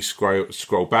we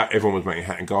scroll back. Everyone was making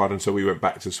Hatton Garden, so we went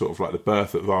back to sort of like the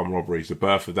birth of armed robberies, the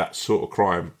birth of that sort of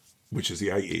crime, which is the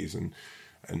 80s.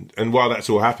 And while that's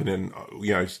all happening,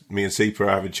 me and Sepa are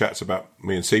having chats about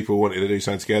me and Sepa wanted to do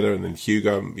something together, and then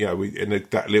Hugo, we in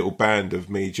that little band of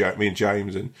me and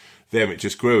James and them, it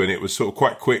just grew, and it was sort of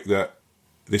quite quick that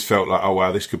this felt like, oh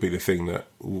wow, this could be the thing that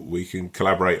we can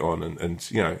collaborate on, and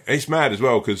you know, it's mad as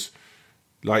well because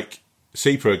like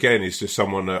Seeper again is just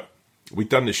someone that we'd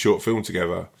done this short film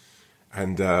together,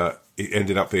 and it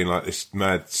ended up being like this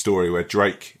mad story where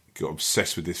Drake got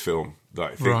obsessed with this film.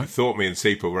 Like, he thought me and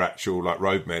Seeper were actual like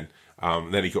roadmen.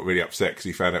 Then he got really upset because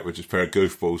he found out we're just a pair of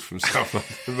goofballs from South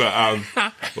London.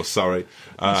 Well, sorry.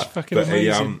 That's fucking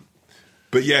amazing.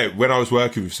 But yeah, when I was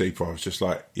working with Seeper, I was just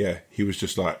like, yeah, he was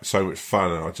just like so much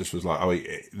fun, and I just was like, oh,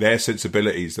 their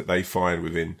sensibilities that they find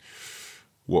within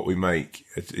what we make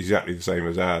is exactly the same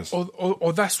as ours.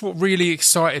 Or that's what really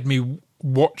excited me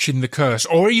watching The Curse,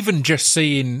 or even just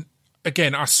seeing.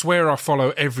 Again, I swear I follow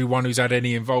everyone who's had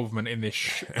any involvement in this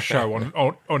show on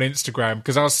Instagram,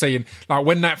 because I was seeing, like,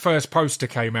 when that first poster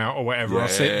came out or whatever,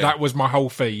 that was my whole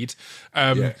feed.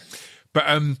 But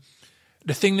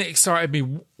the thing that excited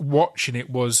me watching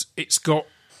it was it's got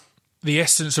the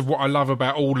essence of what I love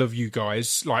about all of you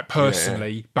guys, like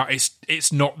personally, but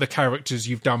it's not the characters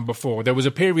you've done before. There was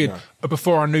a period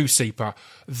before I knew Seeper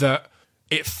that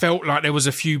it felt like there was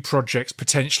a few projects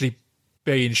potentially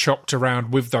being shopped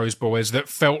around with those boys that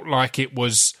felt like it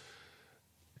was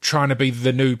trying to be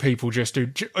the new people just do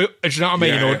you know what I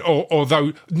mean? Or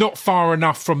though not far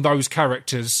enough from those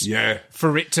characters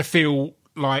for it to feel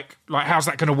like how's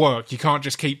that going to work? You can't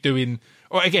just keep doing.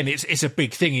 Or again, it's a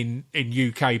big thing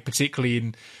in UK, particularly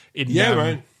in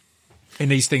in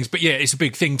these things. But yeah, it's a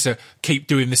big thing to keep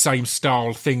doing the same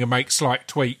style thing and make slight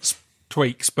tweaks.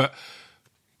 But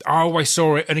I always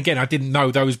saw it, and again, I didn't know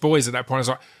those boys at that point. I was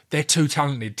like, they're too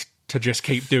talented to just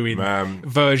keep doing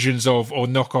versions of or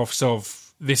knockoffs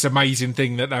of this amazing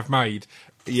thing that they've made.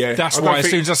 Yeah, that's why as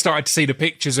soon as I started to see the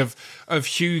pictures of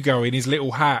Hugo in his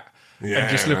little hat and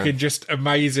just looking just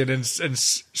amazing, and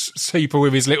Seeper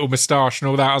with his little moustache and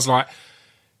all that, I was like,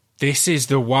 this is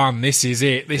the one. This is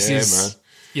it. This is, man.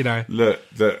 You know. Look,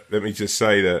 let me just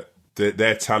say that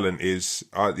their talent is,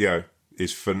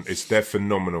 they're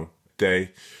phenomenal. Their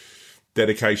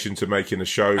dedication to making a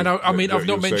show. And I mean, I've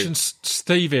not mentioned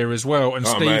Steve here as well, and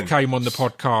Steve came on the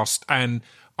podcast, and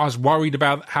I was worried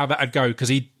about how that would go because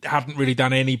he hadn't really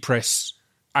done any press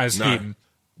as him.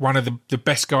 One of the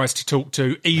best guys to talk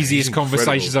to, easiest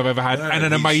conversations I've ever had, and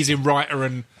an amazing writer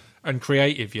and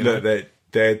creative. You know,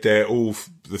 they're all,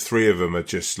 the three of them are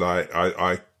just like,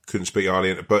 I couldn't speak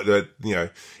highly, but you know,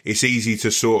 it's easy to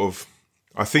sort of.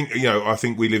 I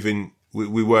think we live in.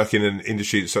 We work in an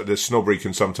industry that snobbery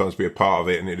can sometimes be a part of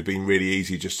it, and it'd have been really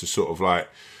easy just to sort of like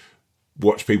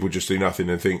watch people just do nothing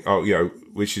and think, oh, you know,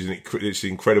 which is it's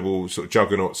incredible sort of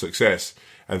juggernaut success,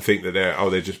 and think that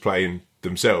they're just playing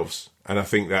themselves. And I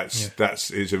think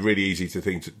that's a really easy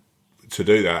thing to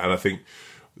do that. And I think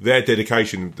their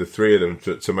dedication, the three of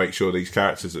them, to make sure these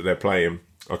characters that they're playing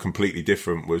are completely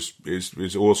different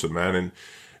is awesome, man. And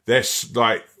they're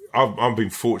like. I've been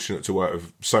fortunate to work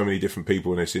with so many different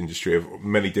people in this industry of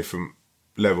many different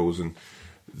levels, and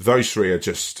those three are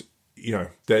just, you know,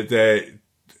 they're.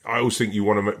 I always think you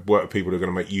want to work with people who are going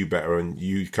to make you better, and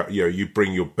you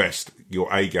bring your best,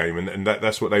 your A game, and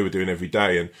that's what they were doing every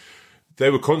day, and they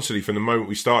were constantly from the moment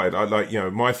we started.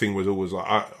 My thing was always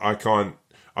like I can't.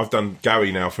 I've done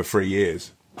Gary now for 3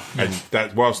 years, and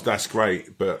that whilst that's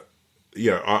great, but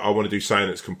I want to do something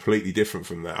that's completely different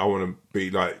from that. I want to be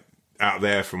like out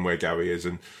there from where Gary is,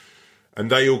 and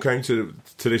they all came to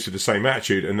this with the same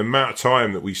attitude. And the amount of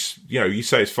time that we, you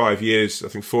say it's 5 years, I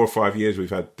think 4 or 5 years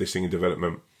we've had this thing in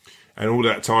development, and all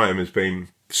that time has been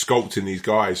sculpting these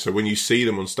guys. So when you see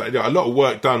them on stage, a lot of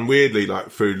work done weirdly, like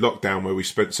through lockdown, where we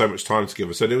spent so much time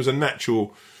together. So there was a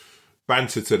natural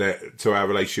banter to our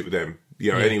relationship with them,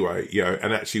 anyway,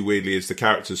 and actually weirdly as the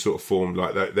characters sort of formed,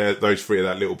 like those three are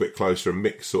that little bit closer, and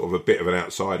Mick's sort of a bit of an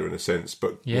outsider in a sense,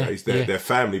 but he's their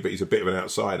family, but he's a bit of an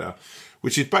outsider,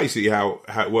 which is basically how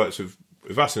it works with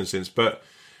us in a sense. But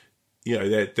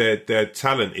their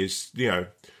talent is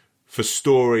for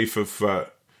story, for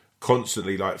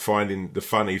constantly like finding the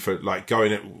funny, for like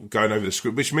going over the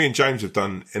script, which me and James have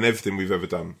done in everything we've ever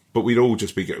done. But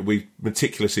we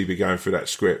meticulously be going through that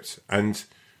script, and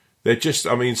they're just,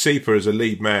 I mean, Seeper as a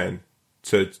lead man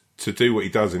to do what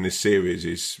he does in this series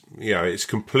is, it's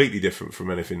completely different from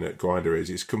anything that Grinder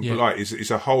is. It's it's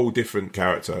a whole different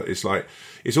character. It's like,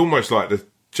 it's almost like the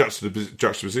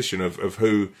juxtaposition of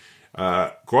who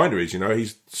Grinder is.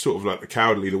 He's sort of like the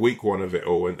cowardly, the weak one of it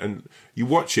all, and you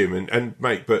watch him and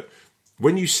mate, but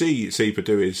when you see Seeper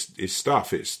do his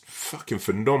stuff, it's fucking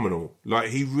phenomenal. Like,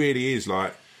 he really is,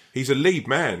 like, he's a lead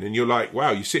man, and you're like,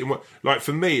 wow, you sit and watch. Like,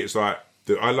 for me, it's like,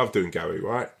 I love doing Gary,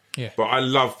 right? Yeah. But I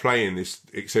love playing this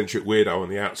eccentric weirdo on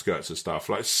the outskirts of stuff.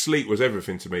 Like, Sleet was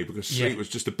everything to me, because Sleet was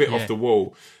just a bit off the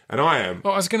wall, and I am.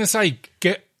 Well, I was going to say,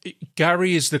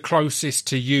 Gary is the closest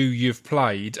to you've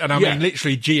played, and I mean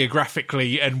literally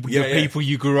geographically, and the people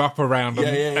you grew up around,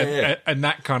 and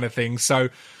that kind of thing. So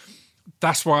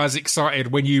that's why I was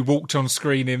excited when you walked on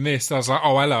screen in this. I was like,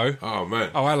 oh, hello. Oh, man.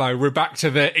 Oh, hello. We're back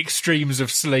to the extremes of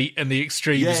Sleet and the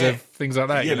extremes of things like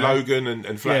that. Yeah, you know? Logan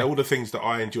and Flat, all the things that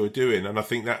I enjoy doing. And I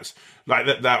think that's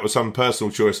like that was some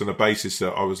personal choice on the basis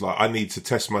that I was like, I need to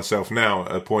test myself now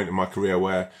at a point in my career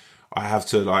where I have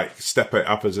to like step it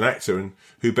up as an actor, and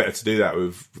who better to do that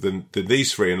with than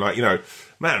these three? And like, you know,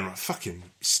 man, fucking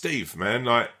Steve, man,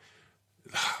 like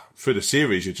through the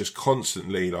series, you're just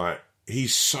constantly like,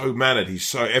 he's so mannered,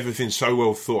 everything's so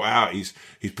well thought out. His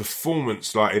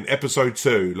performance, like in episode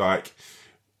 2, like,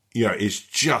 you know, is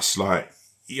just like,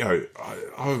 you know,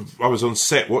 I was on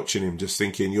set watching him, just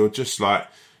thinking, you're just like,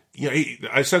 you know,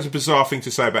 it sounds a bizarre thing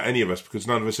to say about any of us because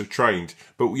none of us have trained,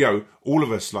 but you know, all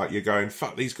of us, like, you're going,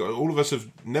 fuck these guys. All of us have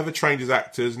never trained as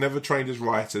actors, never trained as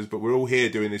writers, but we're all here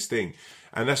doing this thing,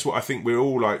 and that's what I think we're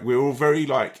all like. We're all very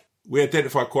like, we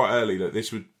identified quite early that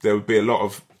there would be a lot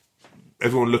of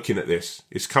everyone looking at this.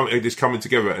 It's coming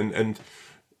together, and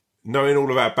knowing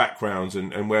all of our backgrounds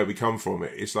and where we come from.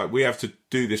 It's like we have to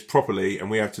do this properly, and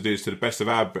we have to do this to the best of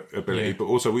our ability. But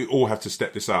also, we all have to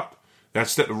step this up. We have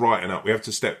to step the writing up. We have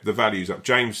to step the values up.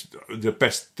 James, the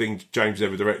best thing James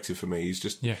ever directed for me, he's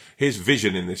just his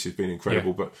vision in this has been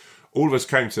incredible. But all of us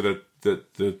came to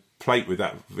the plate with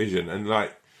that vision, and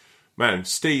like, man,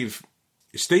 Steve's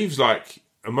like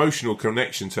emotional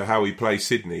connection to how he plays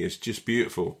Sydney is just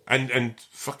beautiful. And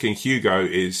fucking Hugo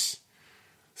is,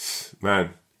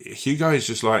 man, Hugo is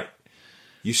just like,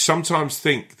 you sometimes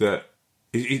think that,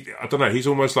 I don't know, he's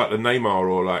almost like the Neymar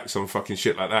or like some fucking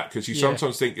shit like that, because you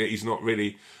sometimes think that he's not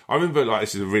really, I remember, like,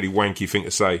 this is a really wanky thing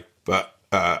to say, but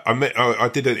I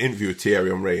did an interview with Thierry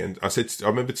Henry, and I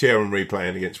remember Thierry Henry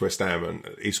playing against West Ham, and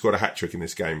he scored a hat-trick in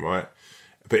this game, right?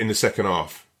 But in the second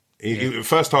half,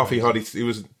 first half he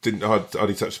didn't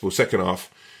hardly touch the ball. Second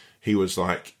half, he was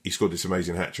like, he scored this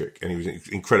amazing hat trick, and he was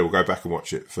incredible. Go back and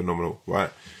watch it, phenomenal, right?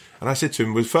 And I said to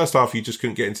him, was first half you just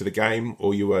couldn't get into the game,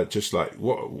 or you were just like,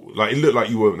 what? Like, it looked like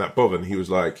you weren't that bothered. And he was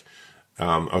like,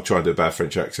 I'll try and do a bad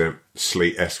French accent,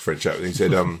 Sleet-esque French accent. He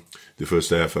said, the first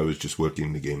half I was just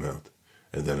working the game out,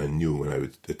 and then I knew when I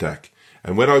would attack.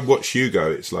 And when I watch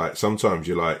Hugo, it's like sometimes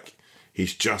you're like,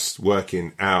 he's just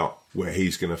working out where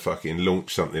he's going to fucking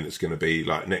launch something that's going to be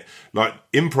like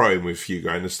improing with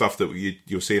Hugo, and the stuff that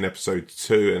you'll see in episode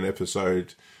 2 and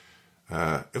episode,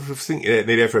 I think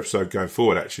nearly every episode going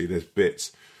forward, actually, there's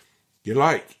bits. You're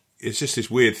like, it's just this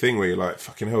weird thing where you're like,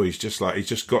 fucking hell, he's just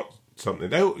got something.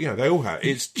 They all have.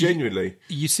 It's genuinely.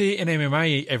 You see it in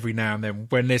MMA every now and then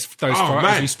when there's those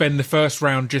fighters who spend the first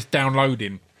round just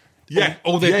downloading. Yeah.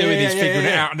 All they're doing is figuring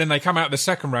it out, and then they come out the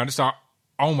second round, it's like,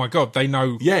 oh my god, they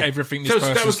know everything this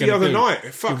person's going to do. That was the other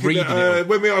night. Fucking,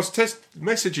 when I was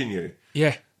messaging you.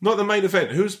 Yeah. Not the main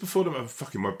event. Who was before them?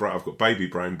 Fucking my brother. I've got baby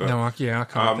brain. But no, I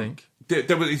can't think.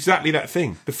 There was exactly that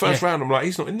thing. The first round, I'm like,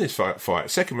 he's not in this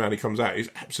fight. Second round, he comes out, he's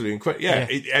absolutely incredible.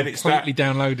 And it's completely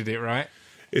downloaded it, right?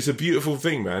 It's a beautiful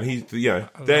thing, man.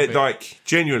 They're like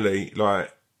genuinely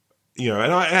like, and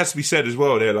it has to be said as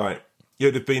well. They're like,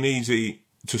 they've been easy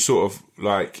to sort of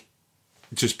like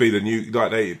just be the new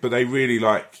but they really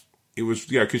like it was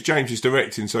because James is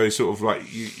directing, so he's sort of like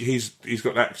he's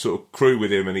got that sort of crew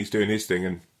with him, and he's doing his thing,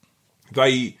 and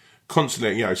they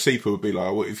constantly Sepa would be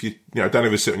like, well, if you don't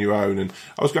ever sit on your own. And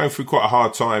I was going through quite a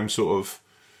hard time sort of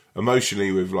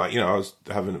emotionally with like we're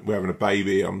having a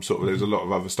baby, I'm sort of there's a lot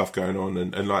of other stuff going on,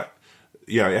 and like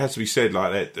it has to be said,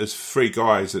 like there's 3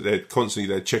 guys that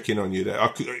they're checking on you. That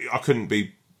I couldn't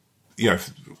be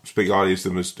speak highly of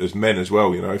them as men as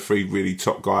well. 3 really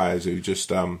top guys who just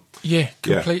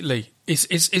completely.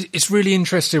 It's really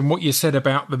interesting what you said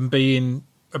about them being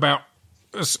about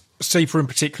Sepa in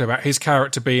particular, about his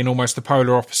character being almost the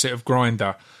polar opposite of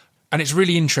Grinder. And it's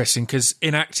really interesting because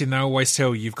in acting they always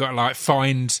tell you you've got to like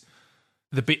find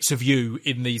the bits of you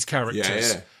in these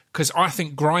characters. Because I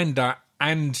think Grinder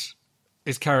and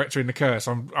his character in The Curse,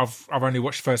 I've only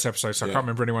watched the first episode, so I can't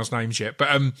remember anyone's names yet, but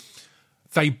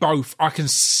they both, I can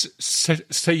see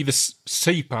the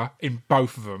Sepa in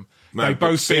both of them. Man, they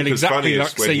both feel exactly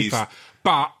like Sepa,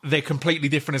 but they're completely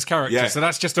different as characters. Yeah. So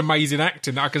that's just amazing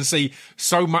acting. I can see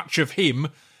so much of him,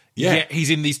 yet he's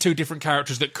in these 2 different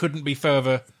characters that couldn't be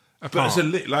further apart.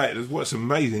 But what's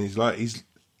amazing is like he's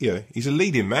a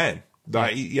leading man.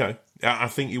 Like I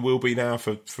think he will be now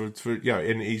for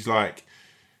and he's like,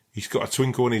 he's got a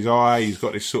twinkle in his eye. He's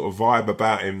got this sort of vibe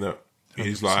about him that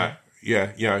is like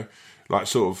like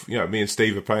sort of, me and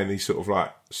Steve are playing these sort of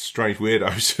like strange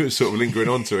weirdos who are sort of lingering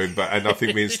onto him, and I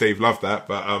think me and Steve love that.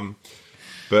 But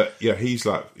But yeah, he's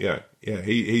like,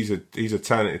 he's a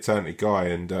talented guy,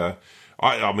 and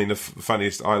I mean, the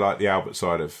funniest, I like the Albert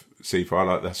side of Seeper. I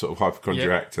like that sort of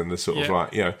hypochondriac and the sort of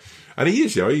like, and he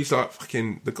is, he's like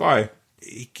fucking the guy.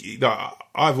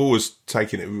 I've always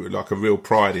taken it like a real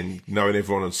pride in knowing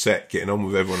everyone on set, getting on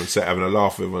with everyone on set, having a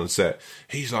laugh with everyone on set.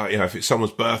 He's like, if it's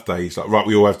someone's birthday, he's like, right,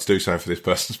 we all have to do something for this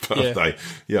person's birthday.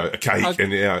 A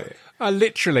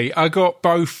cake, I got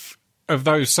both of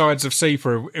those sides of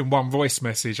Seeper in one voice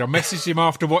message. I messaged him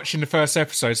after watching the first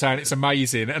episode saying it's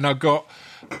amazing, and I got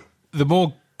the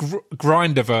more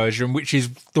grinder version, which is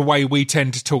the way we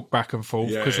tend to talk back and forth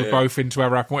because we're both into our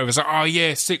rap and whatever. It's like, oh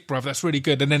yeah, sick, bruv, that's really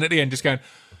good. And then at the end, just going,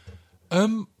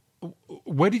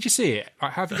 where did you see it?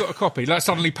 Like, have you got a copy? Like,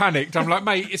 suddenly panicked. I'm like,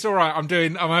 mate, it's all right. I'm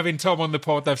having Tom on the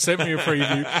pod. They've sent me a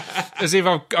preview, as if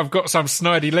I've got some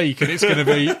snidey leak and it's going to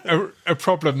be a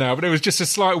problem now. But it was just a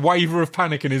slight waver of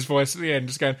panic in his voice at the end,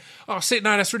 just going, oh, sick,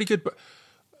 no, that's really good, but.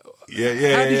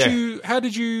 How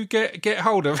did you get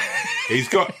hold of?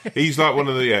 He's like one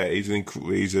of the I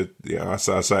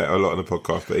say it a lot on the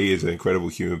podcast, but he is an incredible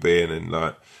human being, and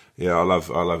like I love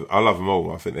them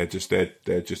all. I think they're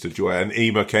just a joy. And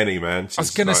Emma Kenny, man. I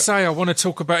was going to say I want to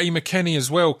talk about Emma Kenny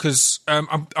as well because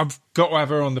I've got to have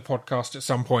her on the podcast at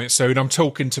some point soon. I'm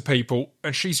talking to people,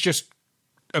 and she's just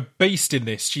a beast in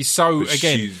this. She's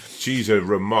she's a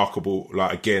remarkable,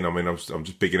 like, again, I mean, I'm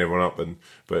just bigging everyone up,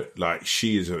 but like,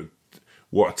 she is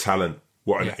what a talent,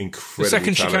 what an incredible. The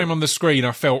second she came on the screen,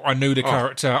 I felt I knew the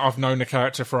character. I've known the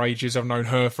character for ages. I've known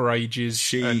her for ages.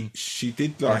 She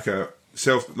did like a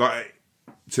self, like,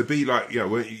 to be like,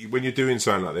 when you're doing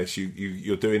something like this,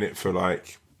 you're doing it for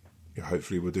like,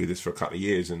 hopefully we'll do this for a couple of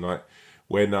years, and like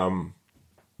when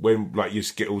like you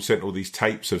get all sent all these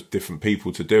tapes of different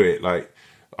people to do it, like.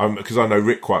 Because I know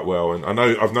Rick quite well, and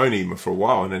I've known Emma for a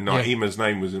while, and then like, Emma's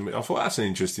name was in. I thought that's an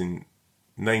interesting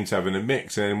name to have in a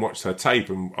mix, and then watched her tape,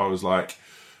 and I was like,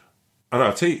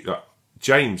 I'll tell you, like,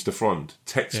 James DeFrond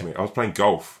texted me. I was playing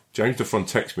golf. James DeFrond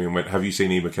texted me and went, "Have you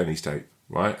seen Emma Kenny's tape?"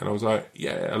 Right, and I was like,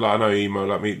 "Yeah, like, I know Emma.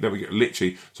 Like me, let me get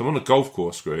literally." So I'm on a golf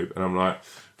course group, and I'm like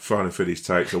throwing through these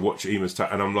tapes. I watch Emma's tape,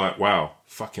 and I'm like, "Wow,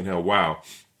 fucking hell, wow."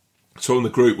 So in the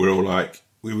group, we're all like,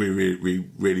 we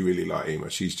really like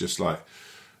Emma. She's just like.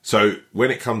 So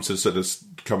when it comes to sort of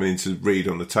coming in to read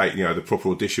on the tape, the proper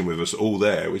audition with us all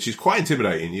there, which is quite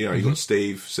intimidating. You've got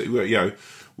Steve, so,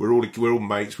 we're all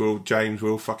mates, we're all James, we're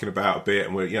all fucking about a bit,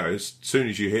 and we're, as soon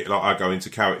as you hit, like, I go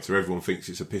into character, everyone thinks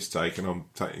it's a piss take, and I'm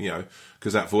taking,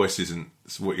 because that voice isn't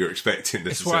what you're expecting.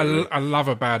 It's what I love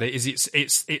about it is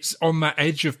it's on that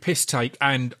edge of piss take,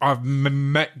 and I've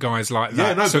met guys like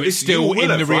that, so it's still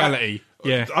in the reality. Right?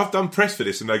 Yeah, I've done press for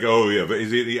this, and they go, "Oh yeah, but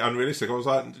is it unrealistic?" I was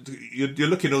like, "You're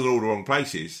looking in all the wrong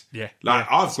places." Yeah,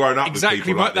 I've grown up with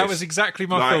people like this. That was exactly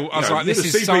my thought. I was like, "This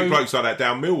is so." You'd have seen blokes like that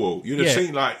down Millwall. You'd have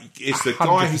seen like it's the 100%.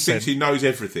 Guy who thinks he knows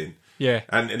everything. Yeah,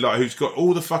 and like who's got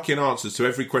all the fucking answers to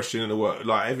every question in the world,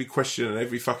 like every question and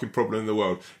every fucking problem in the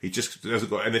world. He just hasn't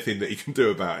got anything that he can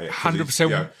do about it.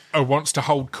 100% wants to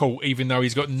hold court, even though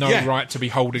he's got no right to be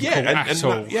holding court at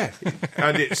all.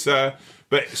 And it's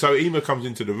but so Emma comes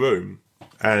into the room.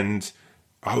 And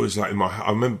I was like,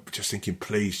 I remember just thinking,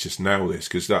 please just nail this,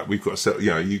 because that we've got to sell,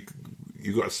 you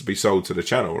got to be sold to the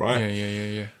channel, right?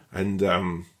 Yeah. And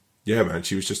man,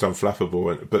 she was just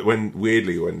unflappable. But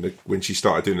when she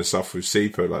started doing the stuff with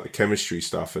Seeper, like the chemistry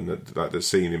stuff, and the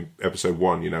scene in episode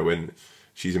 1, when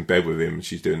she's in bed with him and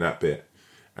she's doing that bit,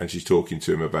 and she's talking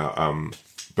to him about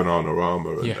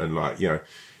Bananarama and like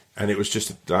And it was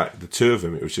just like the two of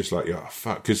them. It was just like,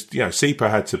 fuck, because Seeper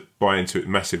had to buy into it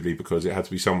massively because it had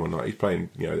to be someone like he's playing,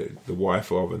 the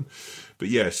wife of,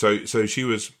 but so she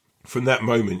was from that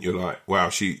moment. You're like, wow,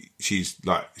 she's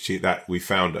that we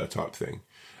found her type thing,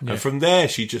 and from there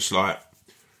she just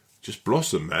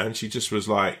blossomed, man. She just was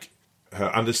like,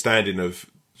 her understanding of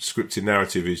scripted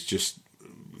narrative is just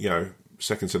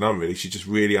second to none, really. She just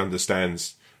really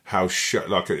understands how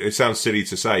it sounds silly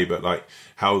to say, but like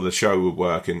how the show would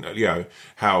work, and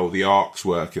how the arcs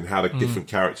work, and how the different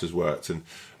characters worked, and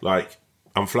like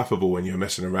unflappable when you're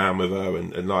messing around with her,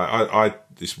 and like I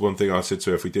this one thing I said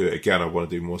to her, if we do it again, I want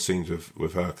to do more scenes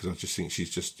with her, because I just think she's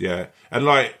just and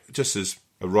like just as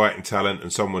a writing talent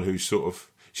and someone who's sort of.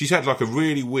 She's had like a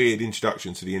really weird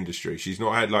introduction to the industry. She's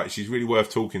not had she's really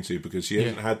worth talking to, because she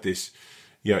hasn't had this.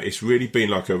 It's really been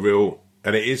like a real,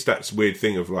 and it is that weird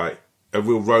thing of like. A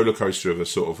real roller coaster of a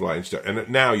sort of like, and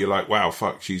now you're like, wow,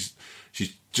 fuck, she's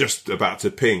just about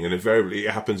to ping, and invariably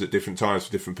it happens at different times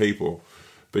for different people.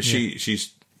 But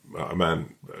she's a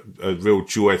real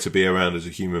joy to be around as a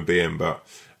human being, but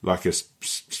like a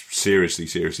seriously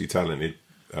talented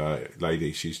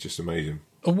lady. She's just amazing.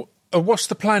 What's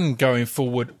the plan going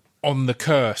forward on the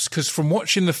curse? Because from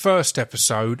watching the first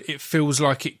episode, it feels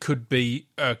like it could be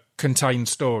a contained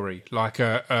story, like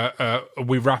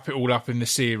we wrap it all up in the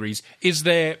series. Is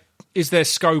there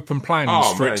scope and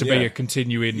plans for it to be a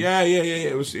continuing? Yeah.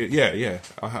 It was. Yeah.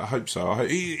 I hope so.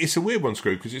 It's a weird one,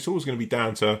 Screw, because it's always going to be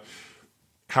down to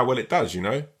how well it does. You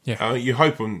know. Yeah. You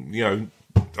hope on. You know,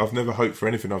 I've never hoped for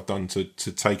anything I've done to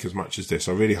take as much as this.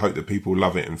 I really hope that people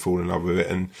love it and fall in love with it,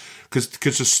 and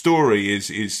because the story is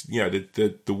you know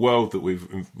the world that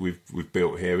we've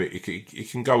built here. It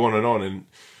can go on, and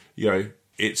you know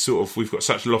it's sort of, we've got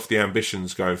such lofty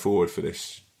ambitions going forward for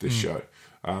this show.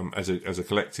 As a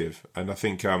collective, and I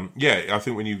think I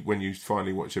think when you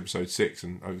finally watch episode 6,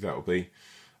 and hope that'll be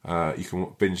you can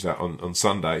binge that on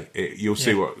Sunday, you'll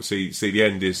see the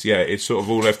end is it's sort of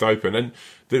all left open.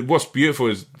 And what's beautiful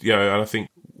is, you know, and I think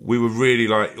we were really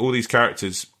like, all these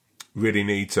characters really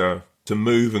need to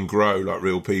move and grow like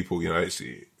real people. You know,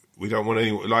 we don't want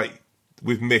anyone like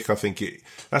with Mick. I think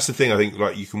that's the thing. I think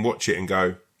like you can watch it and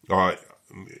go, all right,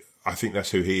 I think that's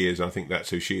who he is, and I think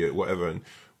that's who she is, whatever. And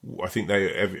I think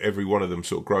every one of them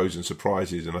sort of grows and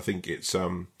surprises, and I think it's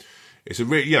a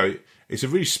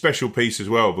really special piece as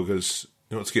well, because,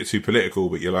 not to get too political,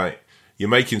 but you're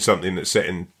making something that's set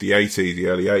in the 80s, the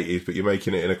early 80s, but you're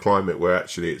making it in a climate where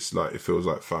actually it's like, it feels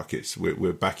like fuck,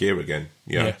 we're back here again.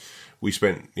 You know? We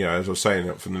spent, you know, as I was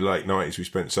saying, from the late 90s, we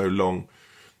spent so long,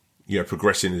 you know,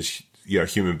 progressing as, you know,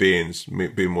 human beings,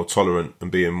 being more tolerant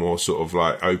and being more sort of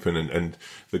like open, and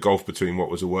the gulf between what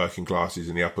was the working classes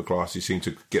and the upper classes seemed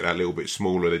to get that little bit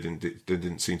smaller. They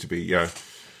didn't seem to be, you know,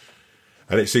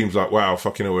 and it seems like, wow,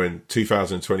 fucking hell, we're in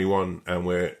 2021 and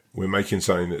we're making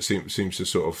something that seems to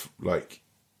sort of like,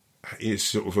 it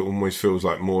sort of almost feels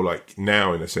like more like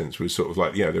now, in a sense, with sort of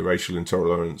like, you know, the racial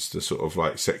intolerance, the sort of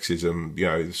like sexism, you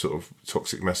know, the sort of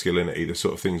toxic masculinity, the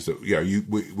sort of things that, you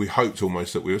know, we hoped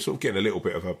almost that we were sort of getting a little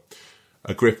bit of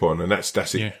a grip on, and that's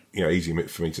it. You know, easy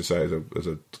for me to say as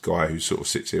a guy who sort of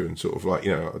sits here and sort of like,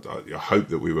 you know, I hope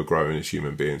that we were growing as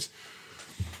human beings.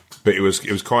 But it was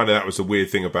kind of, that was the weird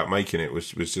thing about making it,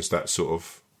 was just that sort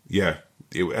of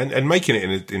and making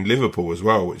it in Liverpool as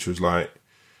well, which was like,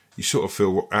 you sort of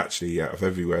feel actually out of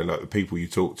everywhere, like the people you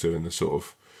talk to, and the sort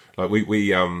of like we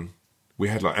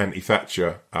had like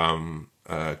anti-Thatcher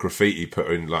graffiti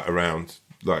put in like around,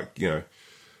 like, you know.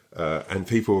 And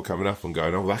people were coming up and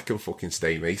going, "Oh, that can fucking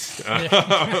steam east."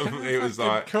 It was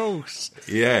like, of course,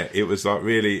 yeah. It was like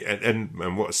really,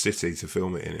 and what a city to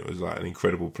film it in. It was like an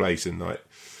incredible place, and like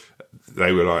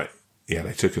they were like,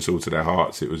 they took us all to their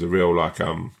hearts. It was a real like,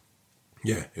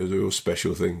 it was a real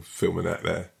special thing filming that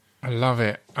there. I love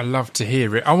it. I love to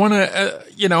hear it. I want to,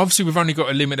 obviously we've only got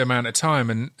a limited amount of time,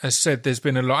 and as said, there's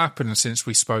been a lot happening since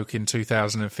we spoke in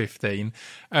 2015.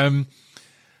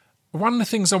 One of the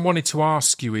things I wanted to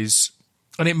ask you is,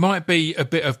 and it might be a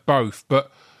bit of both,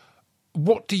 but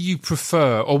what do you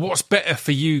prefer, or what's better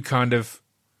for you, kind of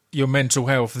your mental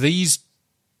health? These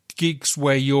gigs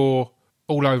where you're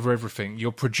all over everything,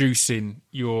 you're producing,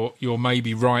 you're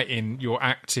maybe writing, you're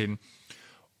acting,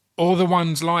 or the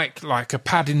ones like a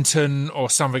Paddington or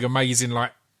something amazing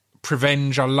like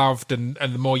Prevenge I loved, and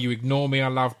The More You Ignore Me I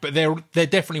loved, but they're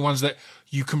definitely ones that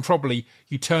you can probably,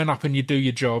 you turn up and you do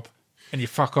your job and you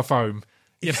fuck off home,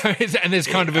 you know, and there's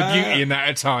kind of a beauty in that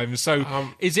at times. So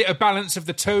is it a balance of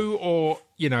the two, or,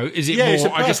 is it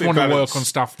more, I just want to work on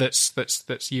stuff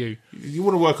that's you? You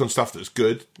want to work on stuff that's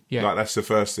good. Yeah. Like, that's the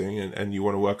first thing. And you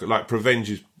want to work, like, Prevenge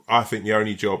is, I think, the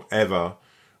only job ever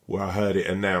where I heard it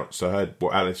announced. I heard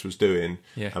what Alice was doing,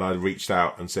 and I reached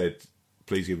out and said,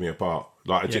 please give me a part.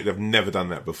 Like, I've never done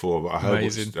that before, but I heard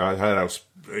Alice,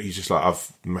 he's just like, I'm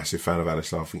a massive fan of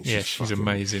Alice. I think she's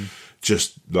amazing.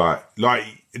 Just like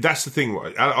that's the thing.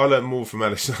 I learn more from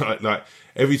Alice. like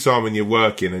every time when you're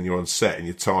working and you're on set and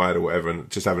you're tired or whatever, and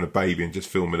just having a baby and just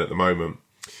filming at the moment,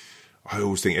 I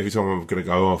always think, every time I'm going to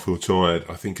go, I feel tired,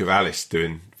 I think of Alice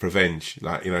doing Prevenge.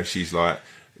 Like, she's like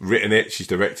written it, she's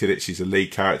directed it, she's a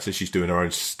lead character, she's doing her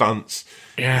own stunts.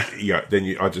 Yeah.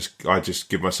 Then I just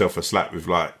give myself a slap with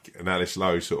like an Alice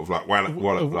Lowe sort of like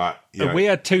wallop, like. We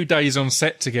had 2 days on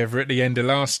set together at the end of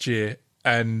last year,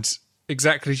 and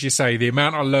exactly as you say, the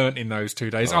amount I learnt in those 2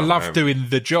 days. I loved doing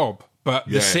the job, but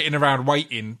the sitting around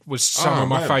waiting was some of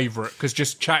my favourite, because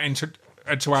just chatting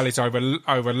to Alice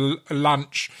over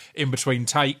lunch in between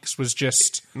takes was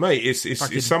just, mate.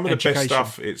 It's some of the best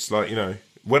stuff. It's like,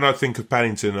 when I think of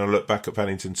Paddington and I look back at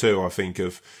Paddington 2, I think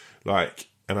of like,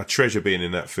 and I treasure being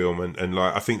in that film, and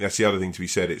like, I think that's the other thing to be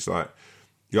said. It's like,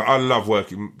 I love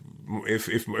working.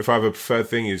 If I have a preferred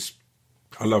thing, is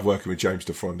I love working with James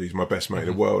DeFronda. He's my best mate in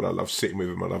the world. I love sitting with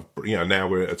him. I love, now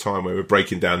we're at a time where we're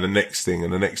breaking down the next thing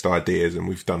and the next ideas, and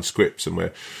we've done scripts,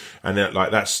 and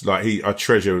I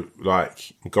treasure,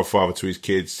 like, godfather to his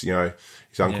kids,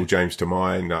 his uncle James to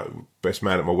mine, best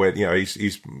man at my wedding.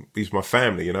 He's my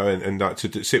family, and like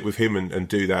to sit with him and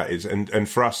do that is, and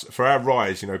for us, for our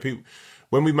rise, people,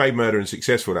 when we made Murder and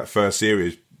Successful, that first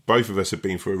series, both of us had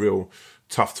been through a real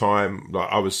tough time. Like,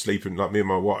 I was sleeping, like, me and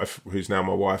my wife, who's now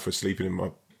my wife, was sleeping in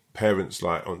my parents,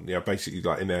 like, on, basically,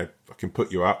 like, in there, I can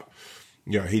put you up.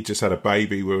 He just had a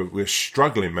baby. We're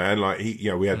struggling, man. Like,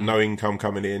 we had no income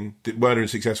coming in. Murder and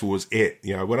Successful was it.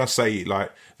 When I say,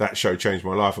 like, that show changed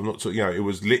my life, I'm not talking, it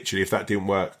was literally, if that didn't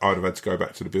work, I'd have had to go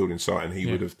back to the building site, and he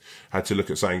would have had to look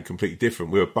at something completely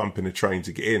different. We were bumping a train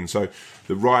to get in. So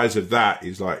the rise of that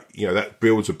is like, that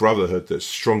builds a brotherhood that's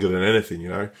stronger than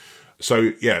anything,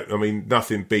 So,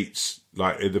 nothing beats,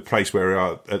 like, the place where we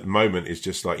are at the moment is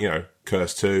just like,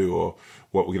 Curse 2, or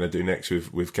what we're going to do next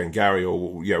with Ken Gary,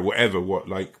 or, whatever,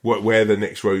 where the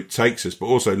next road takes us. But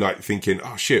also, like, thinking,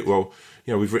 oh, shit, well,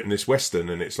 we've written this Western,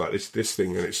 and it's like this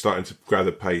thing, and it's starting to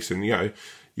gather pace, and,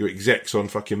 your execs on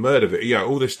fucking Murderville,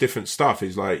 all this different stuff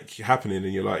is, like, happening,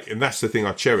 and you're like, and that's the thing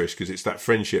I cherish, because it's that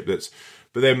friendship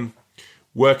but then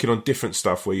working on different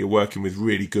stuff where you're working with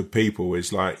really good people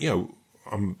is like,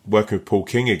 I'm working with Paul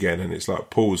King again, and it's like,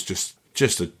 Paul's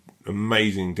just an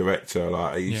amazing director.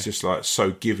 Like, he's just, like,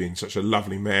 so giving, such a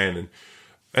lovely man.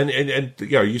 And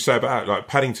you say about, like,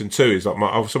 Paddington 2 is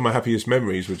like some of my happiest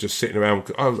memories were just sitting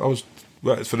around. I was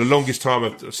for the longest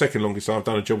time, second longest time, I've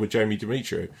done a job with Jamie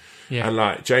Demetriou. Yeah. And,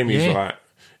 like, Jamie's like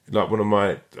one of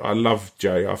my, I love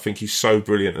Jay. I think he's so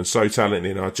brilliant and so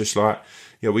talented. And I just, like,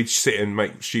 we'd sit and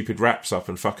make stupid raps up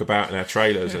and fuck about in our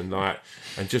trailers, and, like,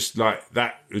 and just, like,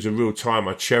 that was a real time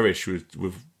I cherish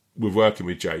with working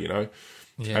with Jay,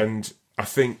 Yeah. And I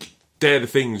think they're the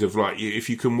things of, like, if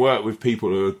you can work with people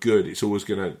who are good, it's always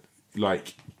going to,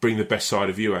 like, bring the best side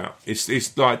of you out.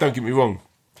 It's like, don't get me wrong,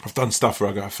 I've done stuff where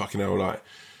I go, fucking hell,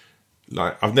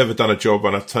 like I've never done a job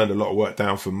and I've turned a lot of work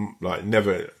down for, like,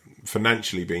 never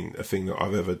financially being a thing that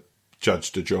I've ever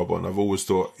judged a job on. I've always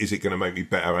thought, is it going to make me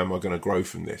better? Am I going to grow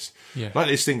from this? Yeah. Like,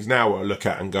 there's things now where I look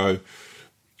at and go,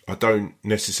 I don't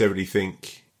necessarily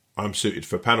think I'm suited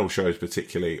for panel shows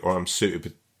particularly, or I'm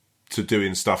suited to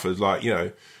doing stuff as, like,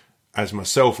 as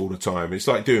myself all the time. It's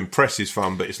like doing press is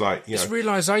fun, but it's like, it's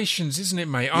realizations, isn't it,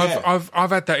 mate? Yeah.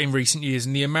 I've had that in recent years,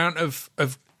 and the amount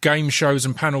of game shows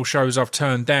and panel shows I've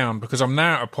turned down because I'm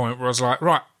now at a point where I was like,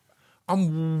 right,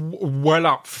 I'm well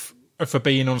up for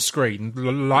being on screen.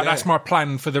 Like, that's my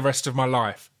plan for the rest of my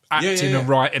life, acting and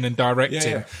writing and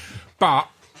directing. Yeah. But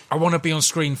I want to be on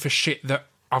screen for shit that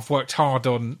I've worked hard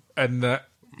on, and that,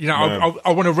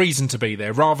 I want a reason to be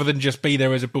there rather than just be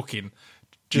there as a booking.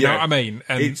 Do you know what I mean?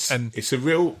 And it's a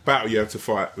real battle you have to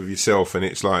fight with yourself, and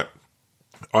it's like,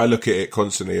 I look at it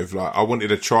constantly of, like, I wanted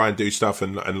to try and do stuff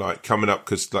and like coming up,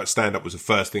 because, like, stand up was the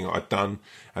first thing I'd done,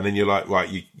 and then you're like,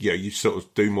 right, you sort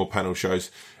of do more panel shows,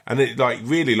 and it, like,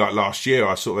 really, like, last year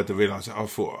I sort of had to realise, I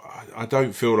thought, I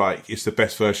don't feel like it's the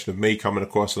best version of me coming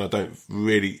across, and I don't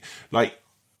really, like,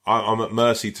 I'm at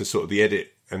mercy to sort of the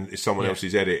edit, and it's someone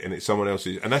else's edit, and it's someone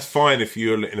else's, and that's fine if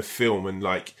you're in a film and,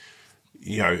 like,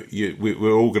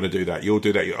 we're all going to do that. You'll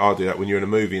do that. I'll do that. When you're in a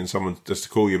movie and someone does to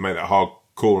call you, make that hard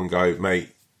call and go, mate,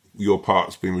 your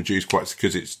part's been reduced quite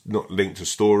because it's not linked to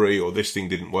story, or this thing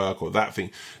didn't work, or that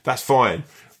thing. That's fine.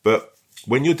 But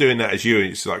when you're doing that as you,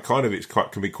 it's like kind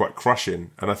of can be quite crushing.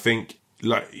 And I think,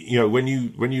 like, when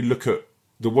you look at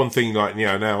the one thing, like,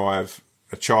 now I have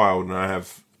a child and I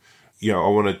have, I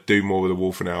want to do more with the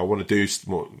Wolf now. I want to do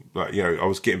more, like, I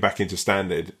was getting back into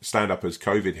stand up as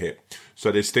COVID hit.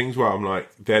 So there's things where I'm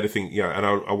like, they're the thing, and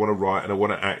I want to write and I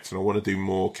want to act and I want to do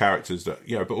more characters that,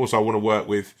 but also I want to work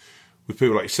with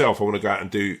people like yourself. I want to go out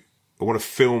and I want to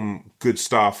film good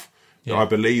stuff that I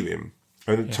believe in.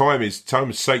 And time is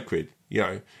sacred.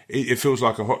 It feels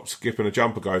like a hop, skip and a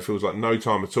jump ago. It feels like no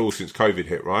time at all since COVID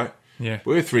hit, right? Yeah.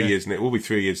 We're 3 years in it. We'll be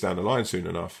 3 years down the line soon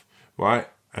enough, right?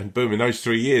 And boom, in those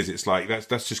 3 years, it's like,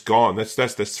 that's just gone. That's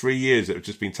 3 years that have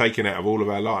just been taken out of all of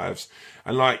our lives.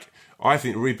 And, like, I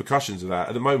think the repercussions of that,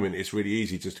 at the moment, it's really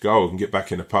easy just to go, we can get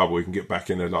back in a pub, or we can get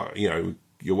back in a, like,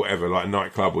 your whatever, like a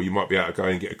nightclub, or you might be able to go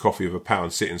and get a coffee of £1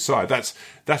 and sit inside.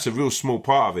 That's a real small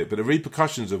part of it. But the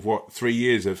repercussions of what 3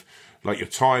 years of, like, your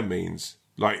time means,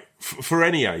 like, for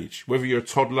any age, whether you're a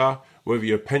toddler, whether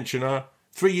you're a pensioner,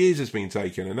 3 years has been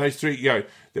taken. And those 3,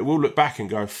 that we'll look back and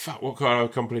go, fuck, what could I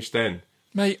accomplish then?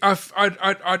 Mate,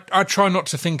 I try not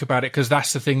to think about it, because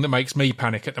that's the thing that makes me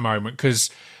panic at the moment, because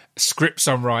scripts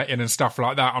I'm writing and stuff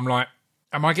like that, I'm like,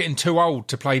 am I getting too old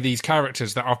to play these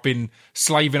characters that I've been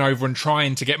slaving over and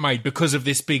trying to get made because of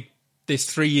this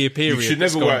 3-year period? You should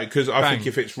never wait, because I think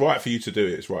if it's right for you to do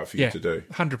it, it's right for you to do.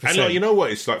 100%. And like, you know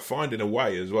what? It's like finding a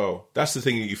way as well. That's the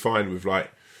thing that you find with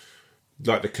like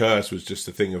The Curse was just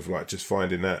the thing of like just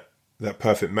finding that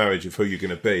perfect marriage of who you're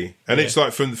going to be. And it's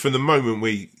like from the moment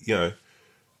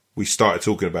we started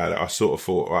talking about it, I sort of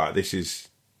thought, right, this is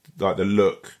like the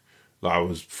look. Like I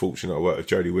was fortunate I worked with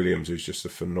Jodie Williams, who's just a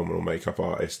phenomenal makeup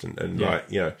artist, and like,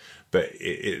 you know, but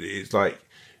it's like,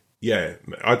 yeah,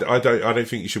 I don't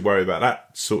think you should worry about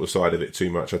that sort of side of it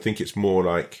too much. I think it's more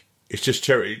like, it's just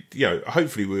charity. You know,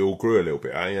 hopefully we all grew a little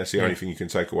bit. I think that's the only thing you can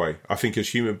take away. I think as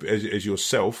human, as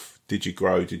yourself, did you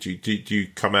grow? Did you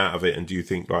come out of it, and do you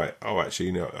think like, oh, actually,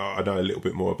 you know, I know a little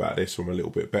bit more about this, or I'm a little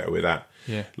bit better with that.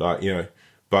 Yeah. Like, you know,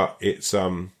 but it's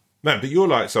man, but you're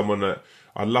like someone that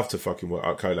I'd love to fucking work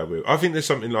out collab with. I think there's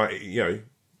something like, you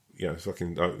know,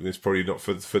 fucking. It's probably not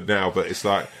for now, but it's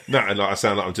like like I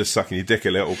sound like I'm just sucking your dick a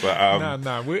little, but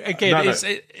no. Again,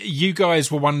 you guys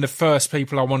were one of the first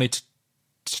people I wanted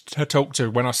to talk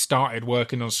to when I started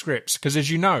working on scripts, because as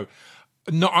you know,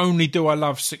 not only do I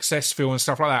love Successful and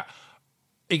stuff like that,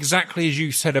 exactly as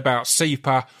you said about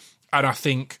SEPA, and I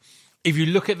think if you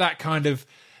look at that kind of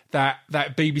that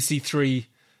BBC Three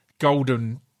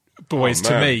Golden Boys,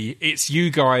 to me, it's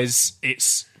you guys,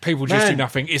 it's People Just Do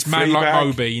Nothing, it's Man Like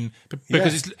Mobeen,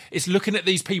 because it's looking at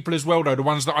these people as well, though, the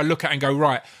ones that I look at and go,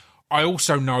 right, I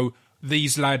also know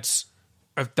these lads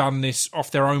have done this off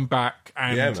their own back,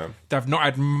 and they've not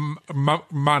had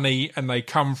money, and they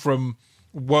come from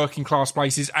working class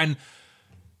places. And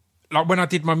like when I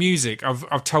did my music,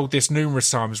 I've told this numerous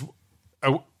times,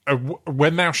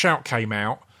 When Thou Shalt came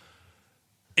out,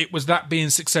 it was that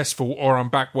being successful or I'm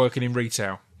back working in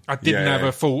retail. I didn't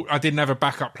have a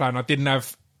backup plan. I didn't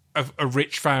have a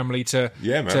rich family to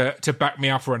back me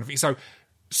up or anything. So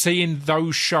seeing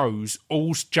those shows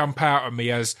all jump out at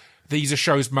me as these are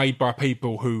shows made by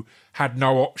people who had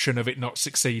no option of it not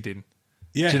succeeding.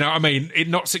 Yeah. Do you know what I mean? It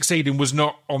not succeeding was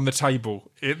not on the table.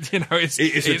 It's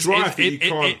a drive that you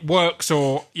can't... It works,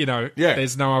 or, you know,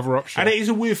 there's no other option. And it is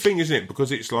a weird thing, isn't it?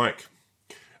 Because it's like,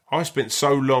 I spent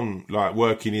so long like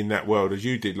working in that world as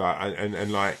you did, like,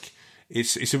 and like,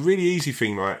 it's a really easy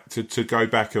thing, like, to go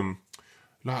back and,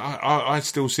 like, I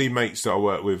still see mates that I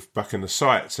work with back in the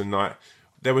sites, and like,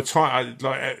 there were times,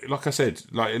 like I said,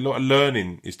 like a lot of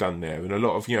learning is done there, and a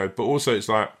lot of, you know, but also it's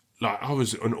like I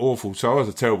was I was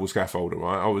a terrible scaffolder,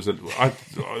 right?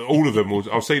 All of them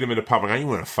I'll see them in the pub and go, you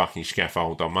weren't a fucking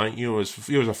scaffolder, mate. You was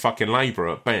a fucking labourer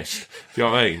at best. Do you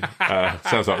know what I mean?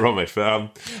 Sounds like Romish,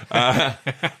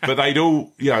 but they'd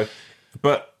all, you know,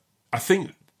 but I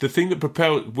think the thing that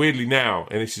propelled, weirdly now,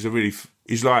 and this is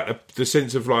is like the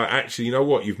sense of like, actually, you know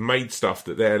what, you've made stuff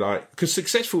that they're like, because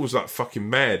Successful was like fucking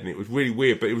mad and it was really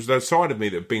weird, but it was the side of me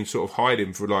that had been sort of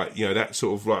hiding for like, you know, that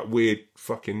sort of like weird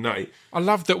fucking nutty. I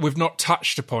love that we've not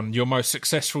touched upon your most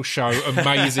successful show,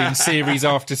 amazing series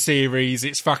after series.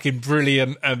 It's fucking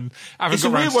brilliant, and it's a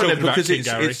weird one because it's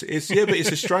but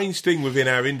it's a strange thing within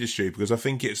our industry, because I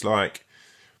think it's like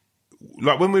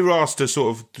when we were asked to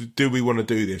sort of, do we want to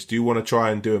do this? Do you want to try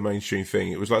and do a mainstream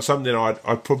thing? It was like something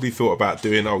I'd probably thought about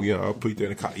doing. Oh, you know, I'll probably do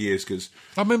in a couple of years, because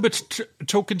I remember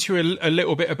talking to you a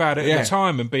little bit about it at the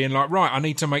time and being like, right, I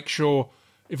need to make sure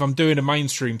if I'm doing a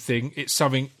mainstream thing, it's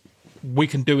something we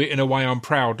can do it in a way I'm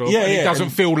proud of. Yeah, and it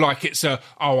doesn't feel like it's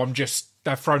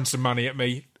they've thrown some money at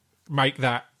me, make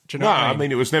that. Do you know what I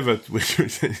mean? It was never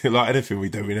like anything we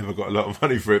do. We never got a lot of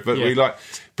money for it, but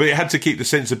but it had to keep the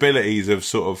sensibilities of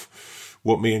sort of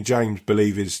what me and James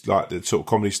believe is like the sort of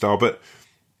comedy style. But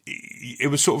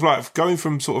it was sort of like going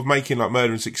from sort of making like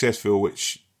Murder and Successful,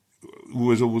 which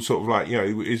was all sort of like, you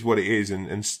know, is what it is,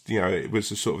 and you know, it was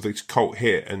a sort of this cult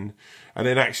hit, and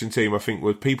then Action Team, I think,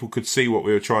 where people could see what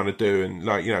we were trying to do, and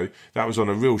like, you know, that was on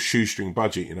a real shoestring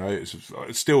budget. You know, it's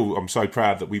still, I'm so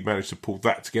proud that we managed to pull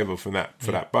that together for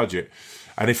that budget.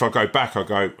 And if I go back, I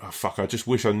go, oh, fuck, I just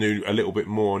wish I knew a little bit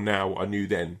more now what I knew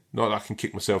then. Not that I can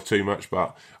kick myself too much,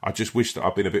 but I just wish that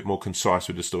I'd been a bit more concise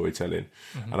with the storytelling,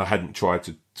 and I hadn't tried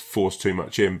to force too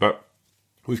much in. But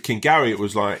with King Gary, it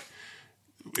was like,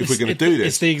 if we're going to do this...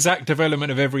 It's the exact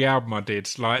development of every album I did.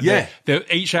 Like,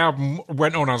 each album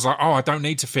went on, I was like, oh, I don't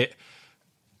need to fit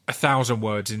 1,000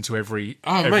 words into every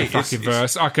fucking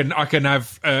verse. I can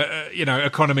have you know,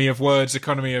 economy of words,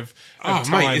 economy of time. It's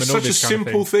and all such a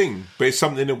simple thing, but it's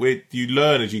something that you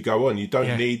learn as you go on. You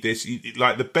don't need this.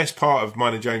 Like, the best part of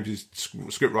mine and James's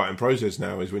script writing process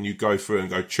now is when you go through and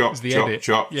go chop, chop,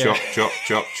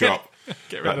 chop.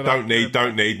 Get rid of that.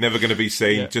 Don't need, never going to be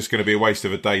seen, just going to be a waste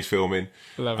of a day's filming.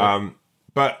 Love it.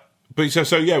 But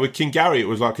with King Gary, it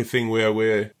was like a thing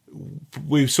where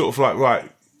we sort of like,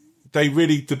 right, the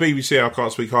BBC, I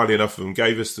can't speak highly enough of them,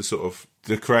 gave us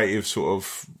the creative sort of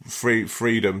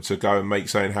freedom to go and make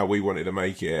something how we wanted to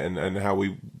make it, and how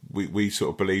we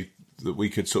sort of believed that we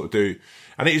could sort of do.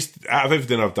 And it is, out of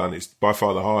everything I've done, it's by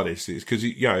far the hardest. It's because,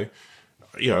 you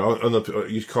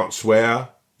can't swear.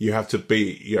 You have to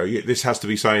be, this has to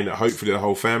be something that hopefully the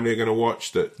whole family are going to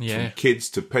watch, that from kids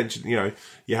to pension,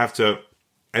 you have to,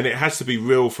 and it has to be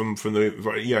real from the,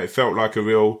 it felt like a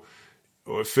real,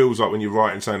 or it feels like when you're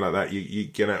writing something like that,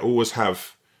 you're going to always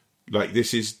have, like,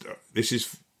 this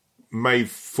is made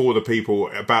for the people,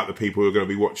 about the people who are going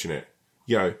to be watching it.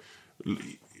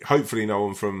 Hopefully no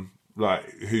one from, like,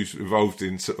 who's involved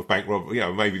in sort of bank robbery,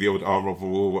 maybe the old armed robber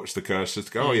will watch The Curse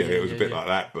just go, it was a bit like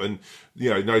that. But, and,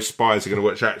 no spies are going to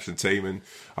watch Action Team, and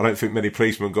I don't think many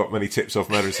policemen got many tips off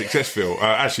Murder in Successville.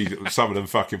 Actually, some of them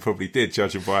fucking probably did,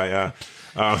 judging by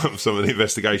some of the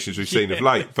investigations we've seen of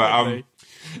late. But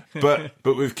but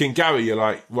with King Gary, you're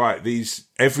like, right,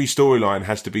 every storyline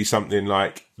has to be something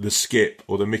like the Skip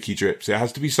or the Mickey Drips. It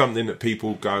has to be something that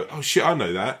people go, oh shit, I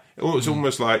know that. It's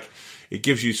almost like it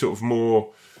gives you sort of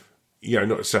more,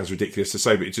 not, it sounds ridiculous to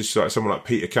say, but it's just like someone like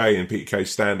Peter Kay and Peter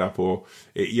Kay's stand-up, or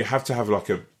you have to have like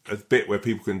a bit where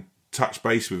people can touch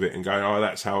base with it and go, oh,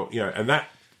 that's how, and that,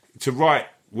 to write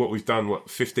what we've done,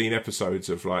 15 episodes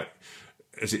of, like,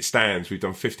 as it stands, we've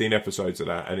done 15 episodes of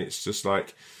that, and it's just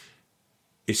like,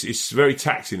 it's very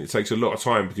taxing. It takes a lot of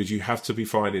time because you have to be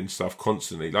finding stuff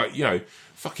constantly. Like,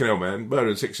 fucking hell, man, Murder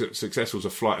and Successful's a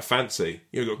flight of fancy.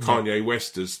 You've got Kanye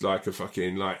West as like a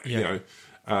fucking, like,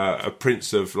 a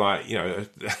prince of, like,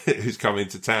 who's come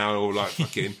into town, or like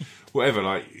fucking whatever,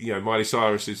 like, Miley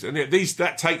Cyrus is, and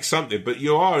that takes something. But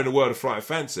you are in a world of flight of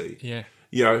fancy.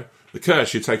 Yeah. The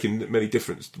Curse, you're taking many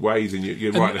different ways, and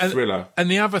you're writing a thriller.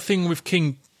 And the other thing with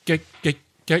King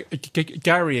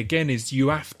Gary again is you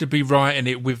have to be writing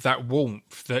it with that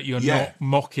warmth, that you're not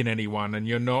mocking anyone, and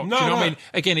you're not. Do you know what I mean?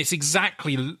 Again, it's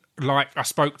exactly like I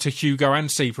spoke to Hugo and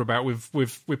Seeper about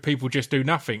with People Just Do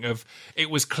Nothing. It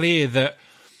was clear that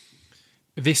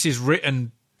this is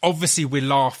written. Obviously, we're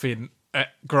laughing at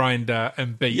Grindr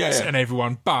and Beats and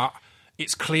everyone, but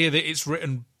it's clear that it's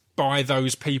written by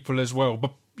those people as well.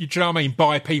 But do you know what I mean?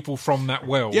 By people from that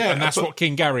world, and that's what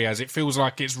King Gary has. It feels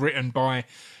like it's written by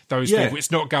those people. It's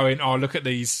not going, oh, look at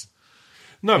these.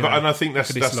 No, but and I think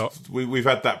that's we've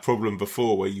had that problem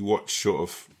before, where you watch sort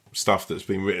of stuff that's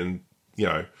been written,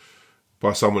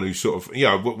 by someone who sort of,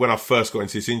 when I first got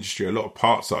into this industry, a lot of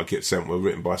parts that I get sent were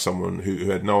written by someone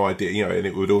who had no idea, and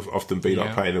it would often be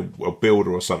like paying a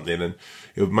builder or something, and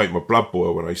it would make my blood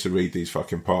boil when I used to read these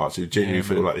fucking parts. It would genuinely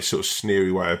feel like this sort of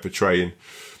sneery way of portraying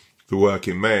the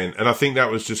working man. And I think that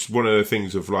was just one of the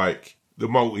things of, like, the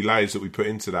multi-layers that we put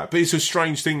into that. But it's a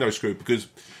strange thing, though, Screw, because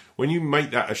when you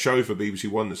make that a show for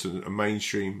BBC One that's a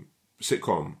mainstream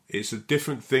sitcom, it's a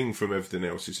different thing from everything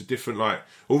else. It's a different, like,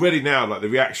 already now, like, the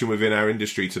reaction within our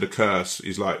industry to The Curse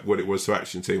is like what it was to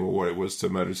Action Team or what it was to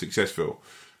Murder and Successful,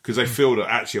 because they feel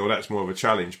that actually, that's more of a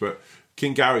challenge. But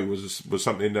King Gary was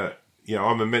something that,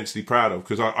 I'm immensely proud of,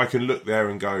 because I can look there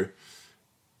and go,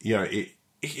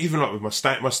 even like with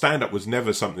my stand-up was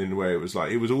never something where it was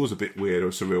like, it was always a bit weird or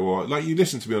surreal. Or, like, you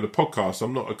listen to me on the podcast,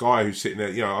 I'm not a guy who's sitting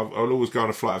there, I'll always go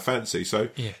on a flight of fancy. So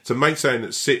to make something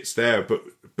that sits there,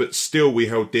 but still we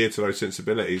held dear to those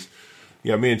sensibilities,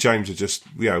 me and James are just,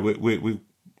 we're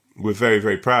very,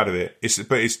 very proud of it. It's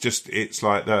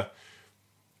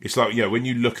like when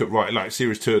you look at, right, like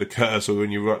Series 2 of The Curse, or when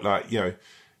you write, like,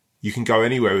 you can go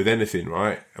anywhere with anything,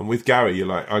 right? And with Gary, you're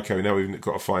like, okay, now we've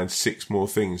got to find 6 more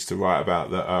things to write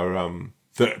about that are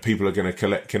that people are going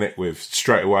to connect with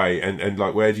straight away. And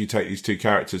like, where do you take these 2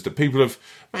 characters that people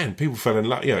fell in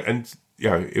love, and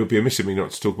it would be amiss of me not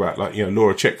to talk about, like,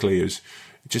 Laura Checkley is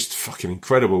just fucking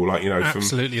incredible, like,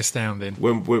 absolutely astounding.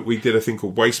 When we did a thing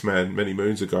called Wasteman many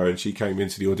moons ago, and she came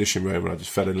into the audition room, and I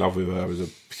just fell in love with her as a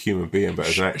human being, but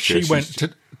as an actress. She went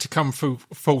to come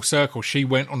full circle. She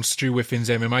went on Stu Whiffin's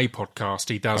MMA podcast.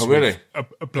 He does. Oh, really?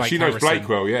 With Blake she knows Harrison. Blake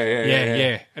well.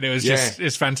 Yeah. And it was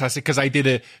it's fantastic, because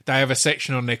they have a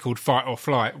section on there called Fight or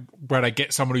Flight, where they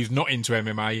get someone who's not into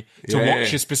MMA to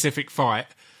watch a specific fight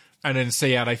and then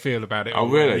see how they feel about it. Oh,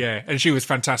 really? Yeah, and she was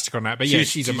fantastic on that. But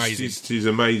she's amazing. She's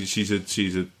amazing.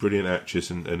 She's a brilliant actress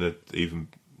and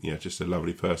just a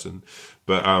lovely person.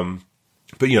 But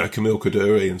Camille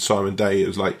Kaduri and Simon Day, it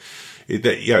was like,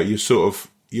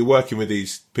 you're working with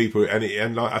these people,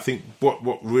 and like, I think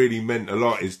what really meant a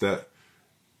lot is that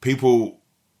people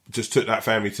just took that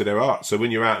family to their art. So when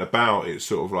you're out and about, it's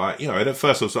sort of like, and at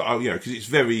first I was like, because it's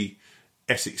very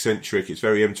Essex centric, it's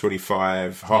very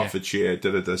M25,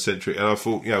 Hertfordshire, centric, and I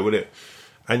thought, would it?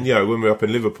 And when we were up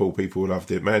in Liverpool, people loved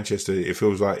it. Manchester, it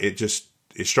feels like it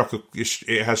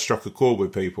has struck a chord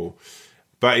with people.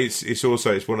 But it's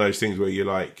also one of those things where you're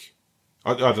like,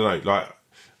 I don't know, like,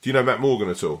 do you know Matt Morgan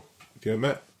at all? Do you know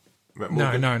Matt? Matt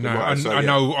Morgan? No. I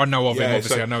know of him.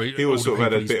 Obviously, I know he was sort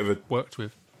of had a bit of a worked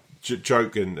with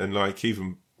joke and like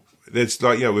even there's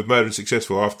like with Murder and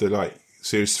Successful after like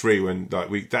series 3 when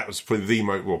like that was probably the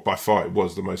most by far it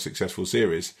was the most successful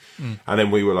series, and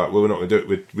then we were like, well, we're not going to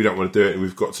do it. We don't want to do it.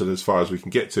 We've got to as far as we can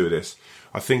get to this.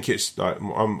 I think it's like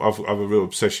I've a real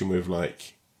obsession with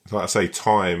like I say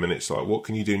time, and it's like what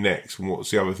can you do next, and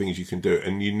what's the other things you can do,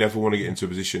 and you never want to get into a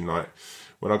position like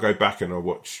when I go back and I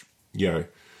watch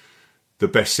the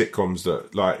best sitcoms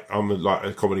that like I'm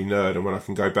a comedy nerd, and when I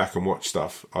can go back and watch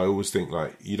stuff, I always think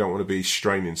like you don't want to be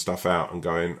straining stuff out and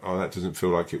going, oh, that doesn't feel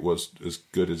like it was as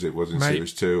good as it was in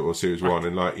series 2 or series 1,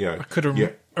 and like I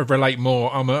couldn't relate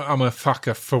more. I'm a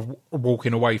fucker for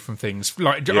walking away from things.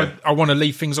 Like I want to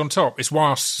leave things on top. It's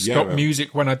why I stopped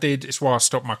music when I did. It's why I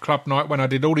stopped my club night when I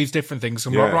did. All these different things.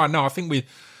 I'm like, right, no, I think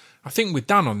we're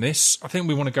done on this. I think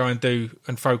we want to go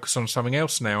and focus on something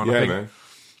else now. And I think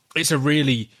it's a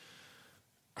really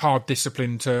hard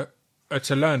discipline to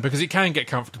learn because it can get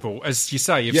comfortable, as you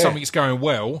say, if something's going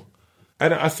well.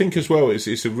 And I think as well,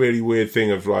 it's a really weird thing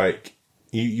of like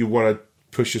you want to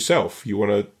push yourself. You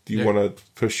want to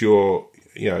push your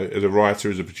as a writer,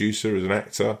 as a producer, as an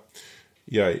actor.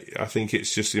 I think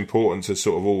it's just important to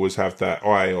sort of always have that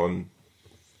eye on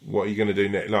what you're going to do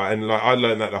next. Like, and like I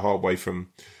learned that the hard way from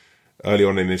early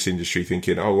on in this industry,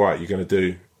 thinking, oh right, you're going to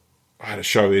do. I had a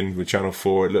show in with Channel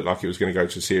 4. It looked like it was going to go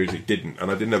to a series. It didn't. And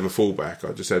I didn't have a fallback.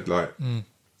 I just had, like,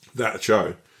 that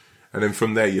show. And then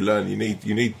from there, you learn you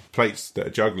need plates that are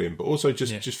juggling, but also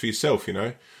just for yourself,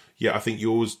 I think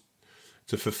you always,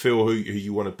 to fulfill who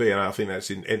you want to be. And I think that's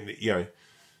I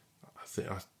think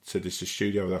I said this to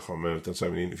Studio. I can't remember. I've done so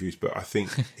many interviews. But I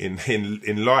think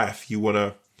in life, you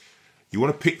want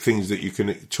to pick things that you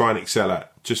can try and excel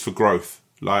at just for growth.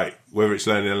 Like, whether it's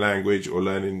learning a language or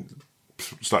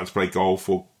starting to play golf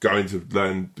or going to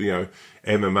learn,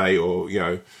 MMA or,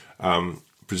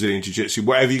 Brazilian Jiu-Jitsu,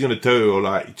 whatever you're going to do, or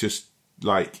like, just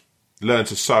like learn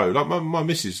to sew. Like my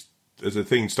missus, as a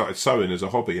thing, started sewing as a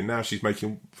hobby, and now she's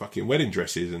making fucking wedding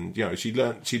dresses, and,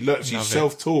 she's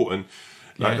self-taught, and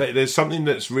like there's something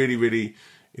that's really, really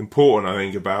important, I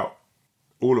think, about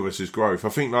all of us is growth. I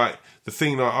think like the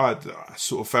thing that I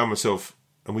sort of found myself,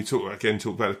 and we talk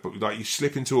about it, but like you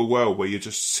slip into a world where you're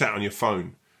just sat on your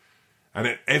phone.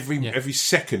 And every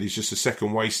second is just a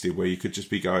second wasted, where you could just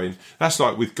be going. That's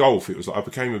like with golf. It was like I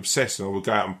became obsessed, and I would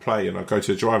go out and play, and I'd go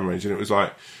to the driving range, and it was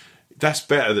like, that's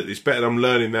better. It's better that I'm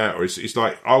learning that. Or it's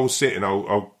like I'll sit and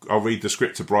I'll read the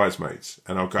script to Bridesmaids,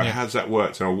 and I'll go, how's that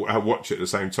worked? And I'll watch it at the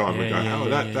same time and go,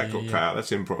 that got cut out.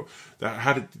 That's improv.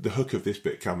 How did the hook of this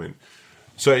bit come in?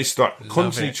 So it's like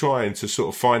constantly trying to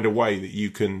sort of find a way that you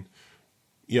can.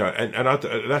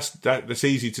 That's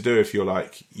easy to do if you're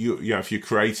like if you're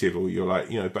creative, or you're like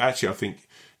But actually, I think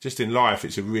just in life,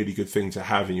 it's a really good thing to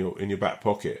have in your back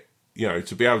pocket.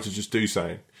 To be able to just do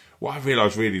something. What I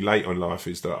realised really late on life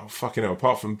is that fucking hell,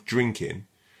 apart from drinking,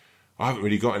 I haven't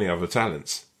really got any other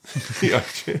talents. I'm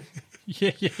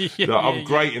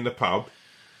great in the pub.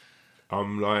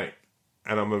 I'm like,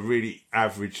 and I'm a really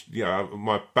average.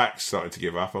 My back's starting to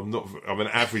give up. I'm an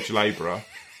average labourer.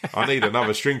 I need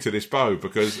another string to this bow,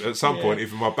 because at some point,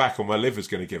 either my back or my liver's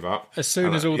going to give up. As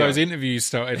soon as all those interviews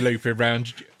started looping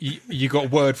around, you got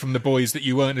word from the boys that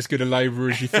you weren't as good a labourer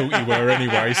as you thought you were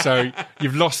anyway. So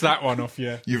you've lost that one off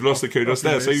you. You've lost the kudos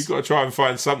there. So you've got to try and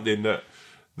find something that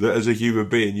as a human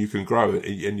being you can grow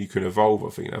and you can evolve. I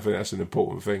think that's an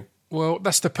important thing. Well,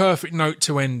 that's the perfect note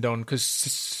to end on, because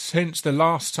since the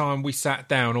last time we sat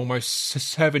down almost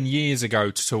 7 years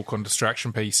ago to talk on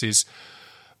Distraction Pieces,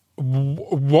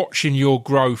 watching your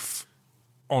growth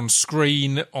on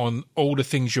screen, on all the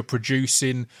things you're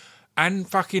producing, and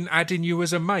fucking adding you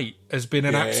as a mate has been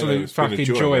an absolute fucking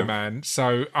joy, man.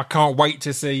 So I can't wait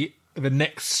to see the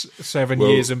next 7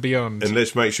 years and beyond. And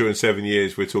let's make sure in 7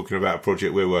 years we're talking about a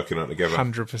project we're working on together.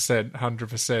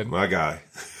 100%. My guy.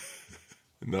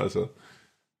 Nice one.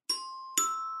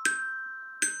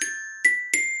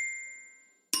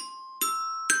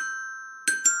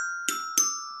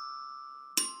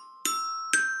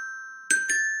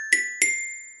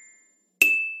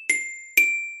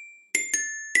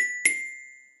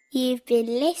 You've been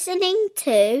listening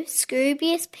to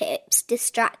Scroobius Pip's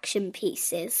Distraction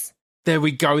Pieces. There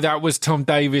we go. That was Tom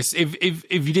Davis. If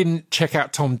you didn't check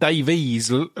out Tom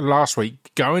Davies last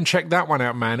week, go and check that one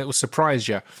out, man. It will surprise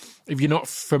you. If you're not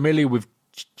familiar with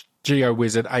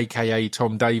GeoWizard, a.k.a.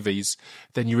 Tom Davies,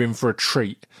 then you're in for a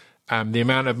treat. The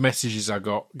amount of messages I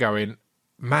got going,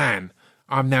 man,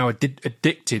 I'm now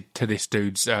addicted to this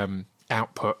dude's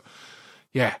output.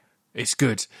 Yeah, it's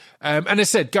good. And as I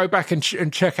said, go back and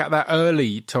check out that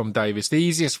early Tom Davis. The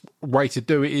easiest way to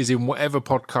do it is in whatever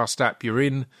podcast app you're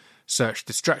in, search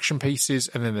Distraction Pieces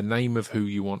and then the name of who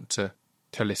you want to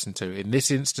listen to. In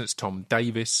this instance, Tom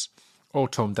Davis or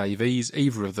Tom Davies,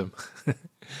 either of them.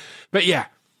 But yeah,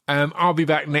 I'll be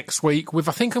back next week with,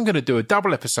 I think I'm going to do a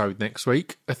double episode next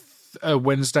week, a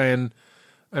Wednesday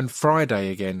and Friday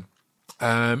again.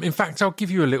 In fact, I'll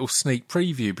give you a little sneak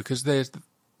preview because there's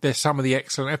some of the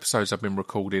excellent episodes I've been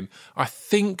recording. I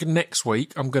think next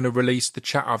week I'm going to release the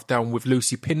chat I've done with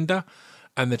Lucy Pinder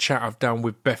and the chat I've done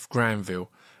with Beth Granville.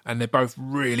 And they're both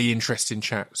really interesting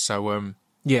chats. So,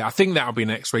 yeah, I think that'll be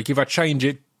next week. If I change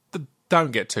it,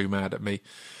 don't get too mad at me.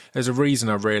 There's a reason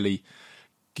I rarely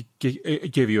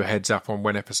give you a heads up on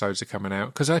when episodes are coming out,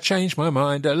 because I change my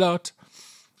mind a lot.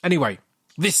 Anyway,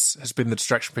 this has been the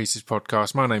Distraction Pieces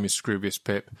podcast. My name is Scroobius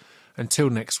Pip. Until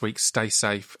next week, stay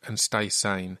safe and stay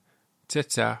sane.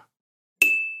 Ta-ta.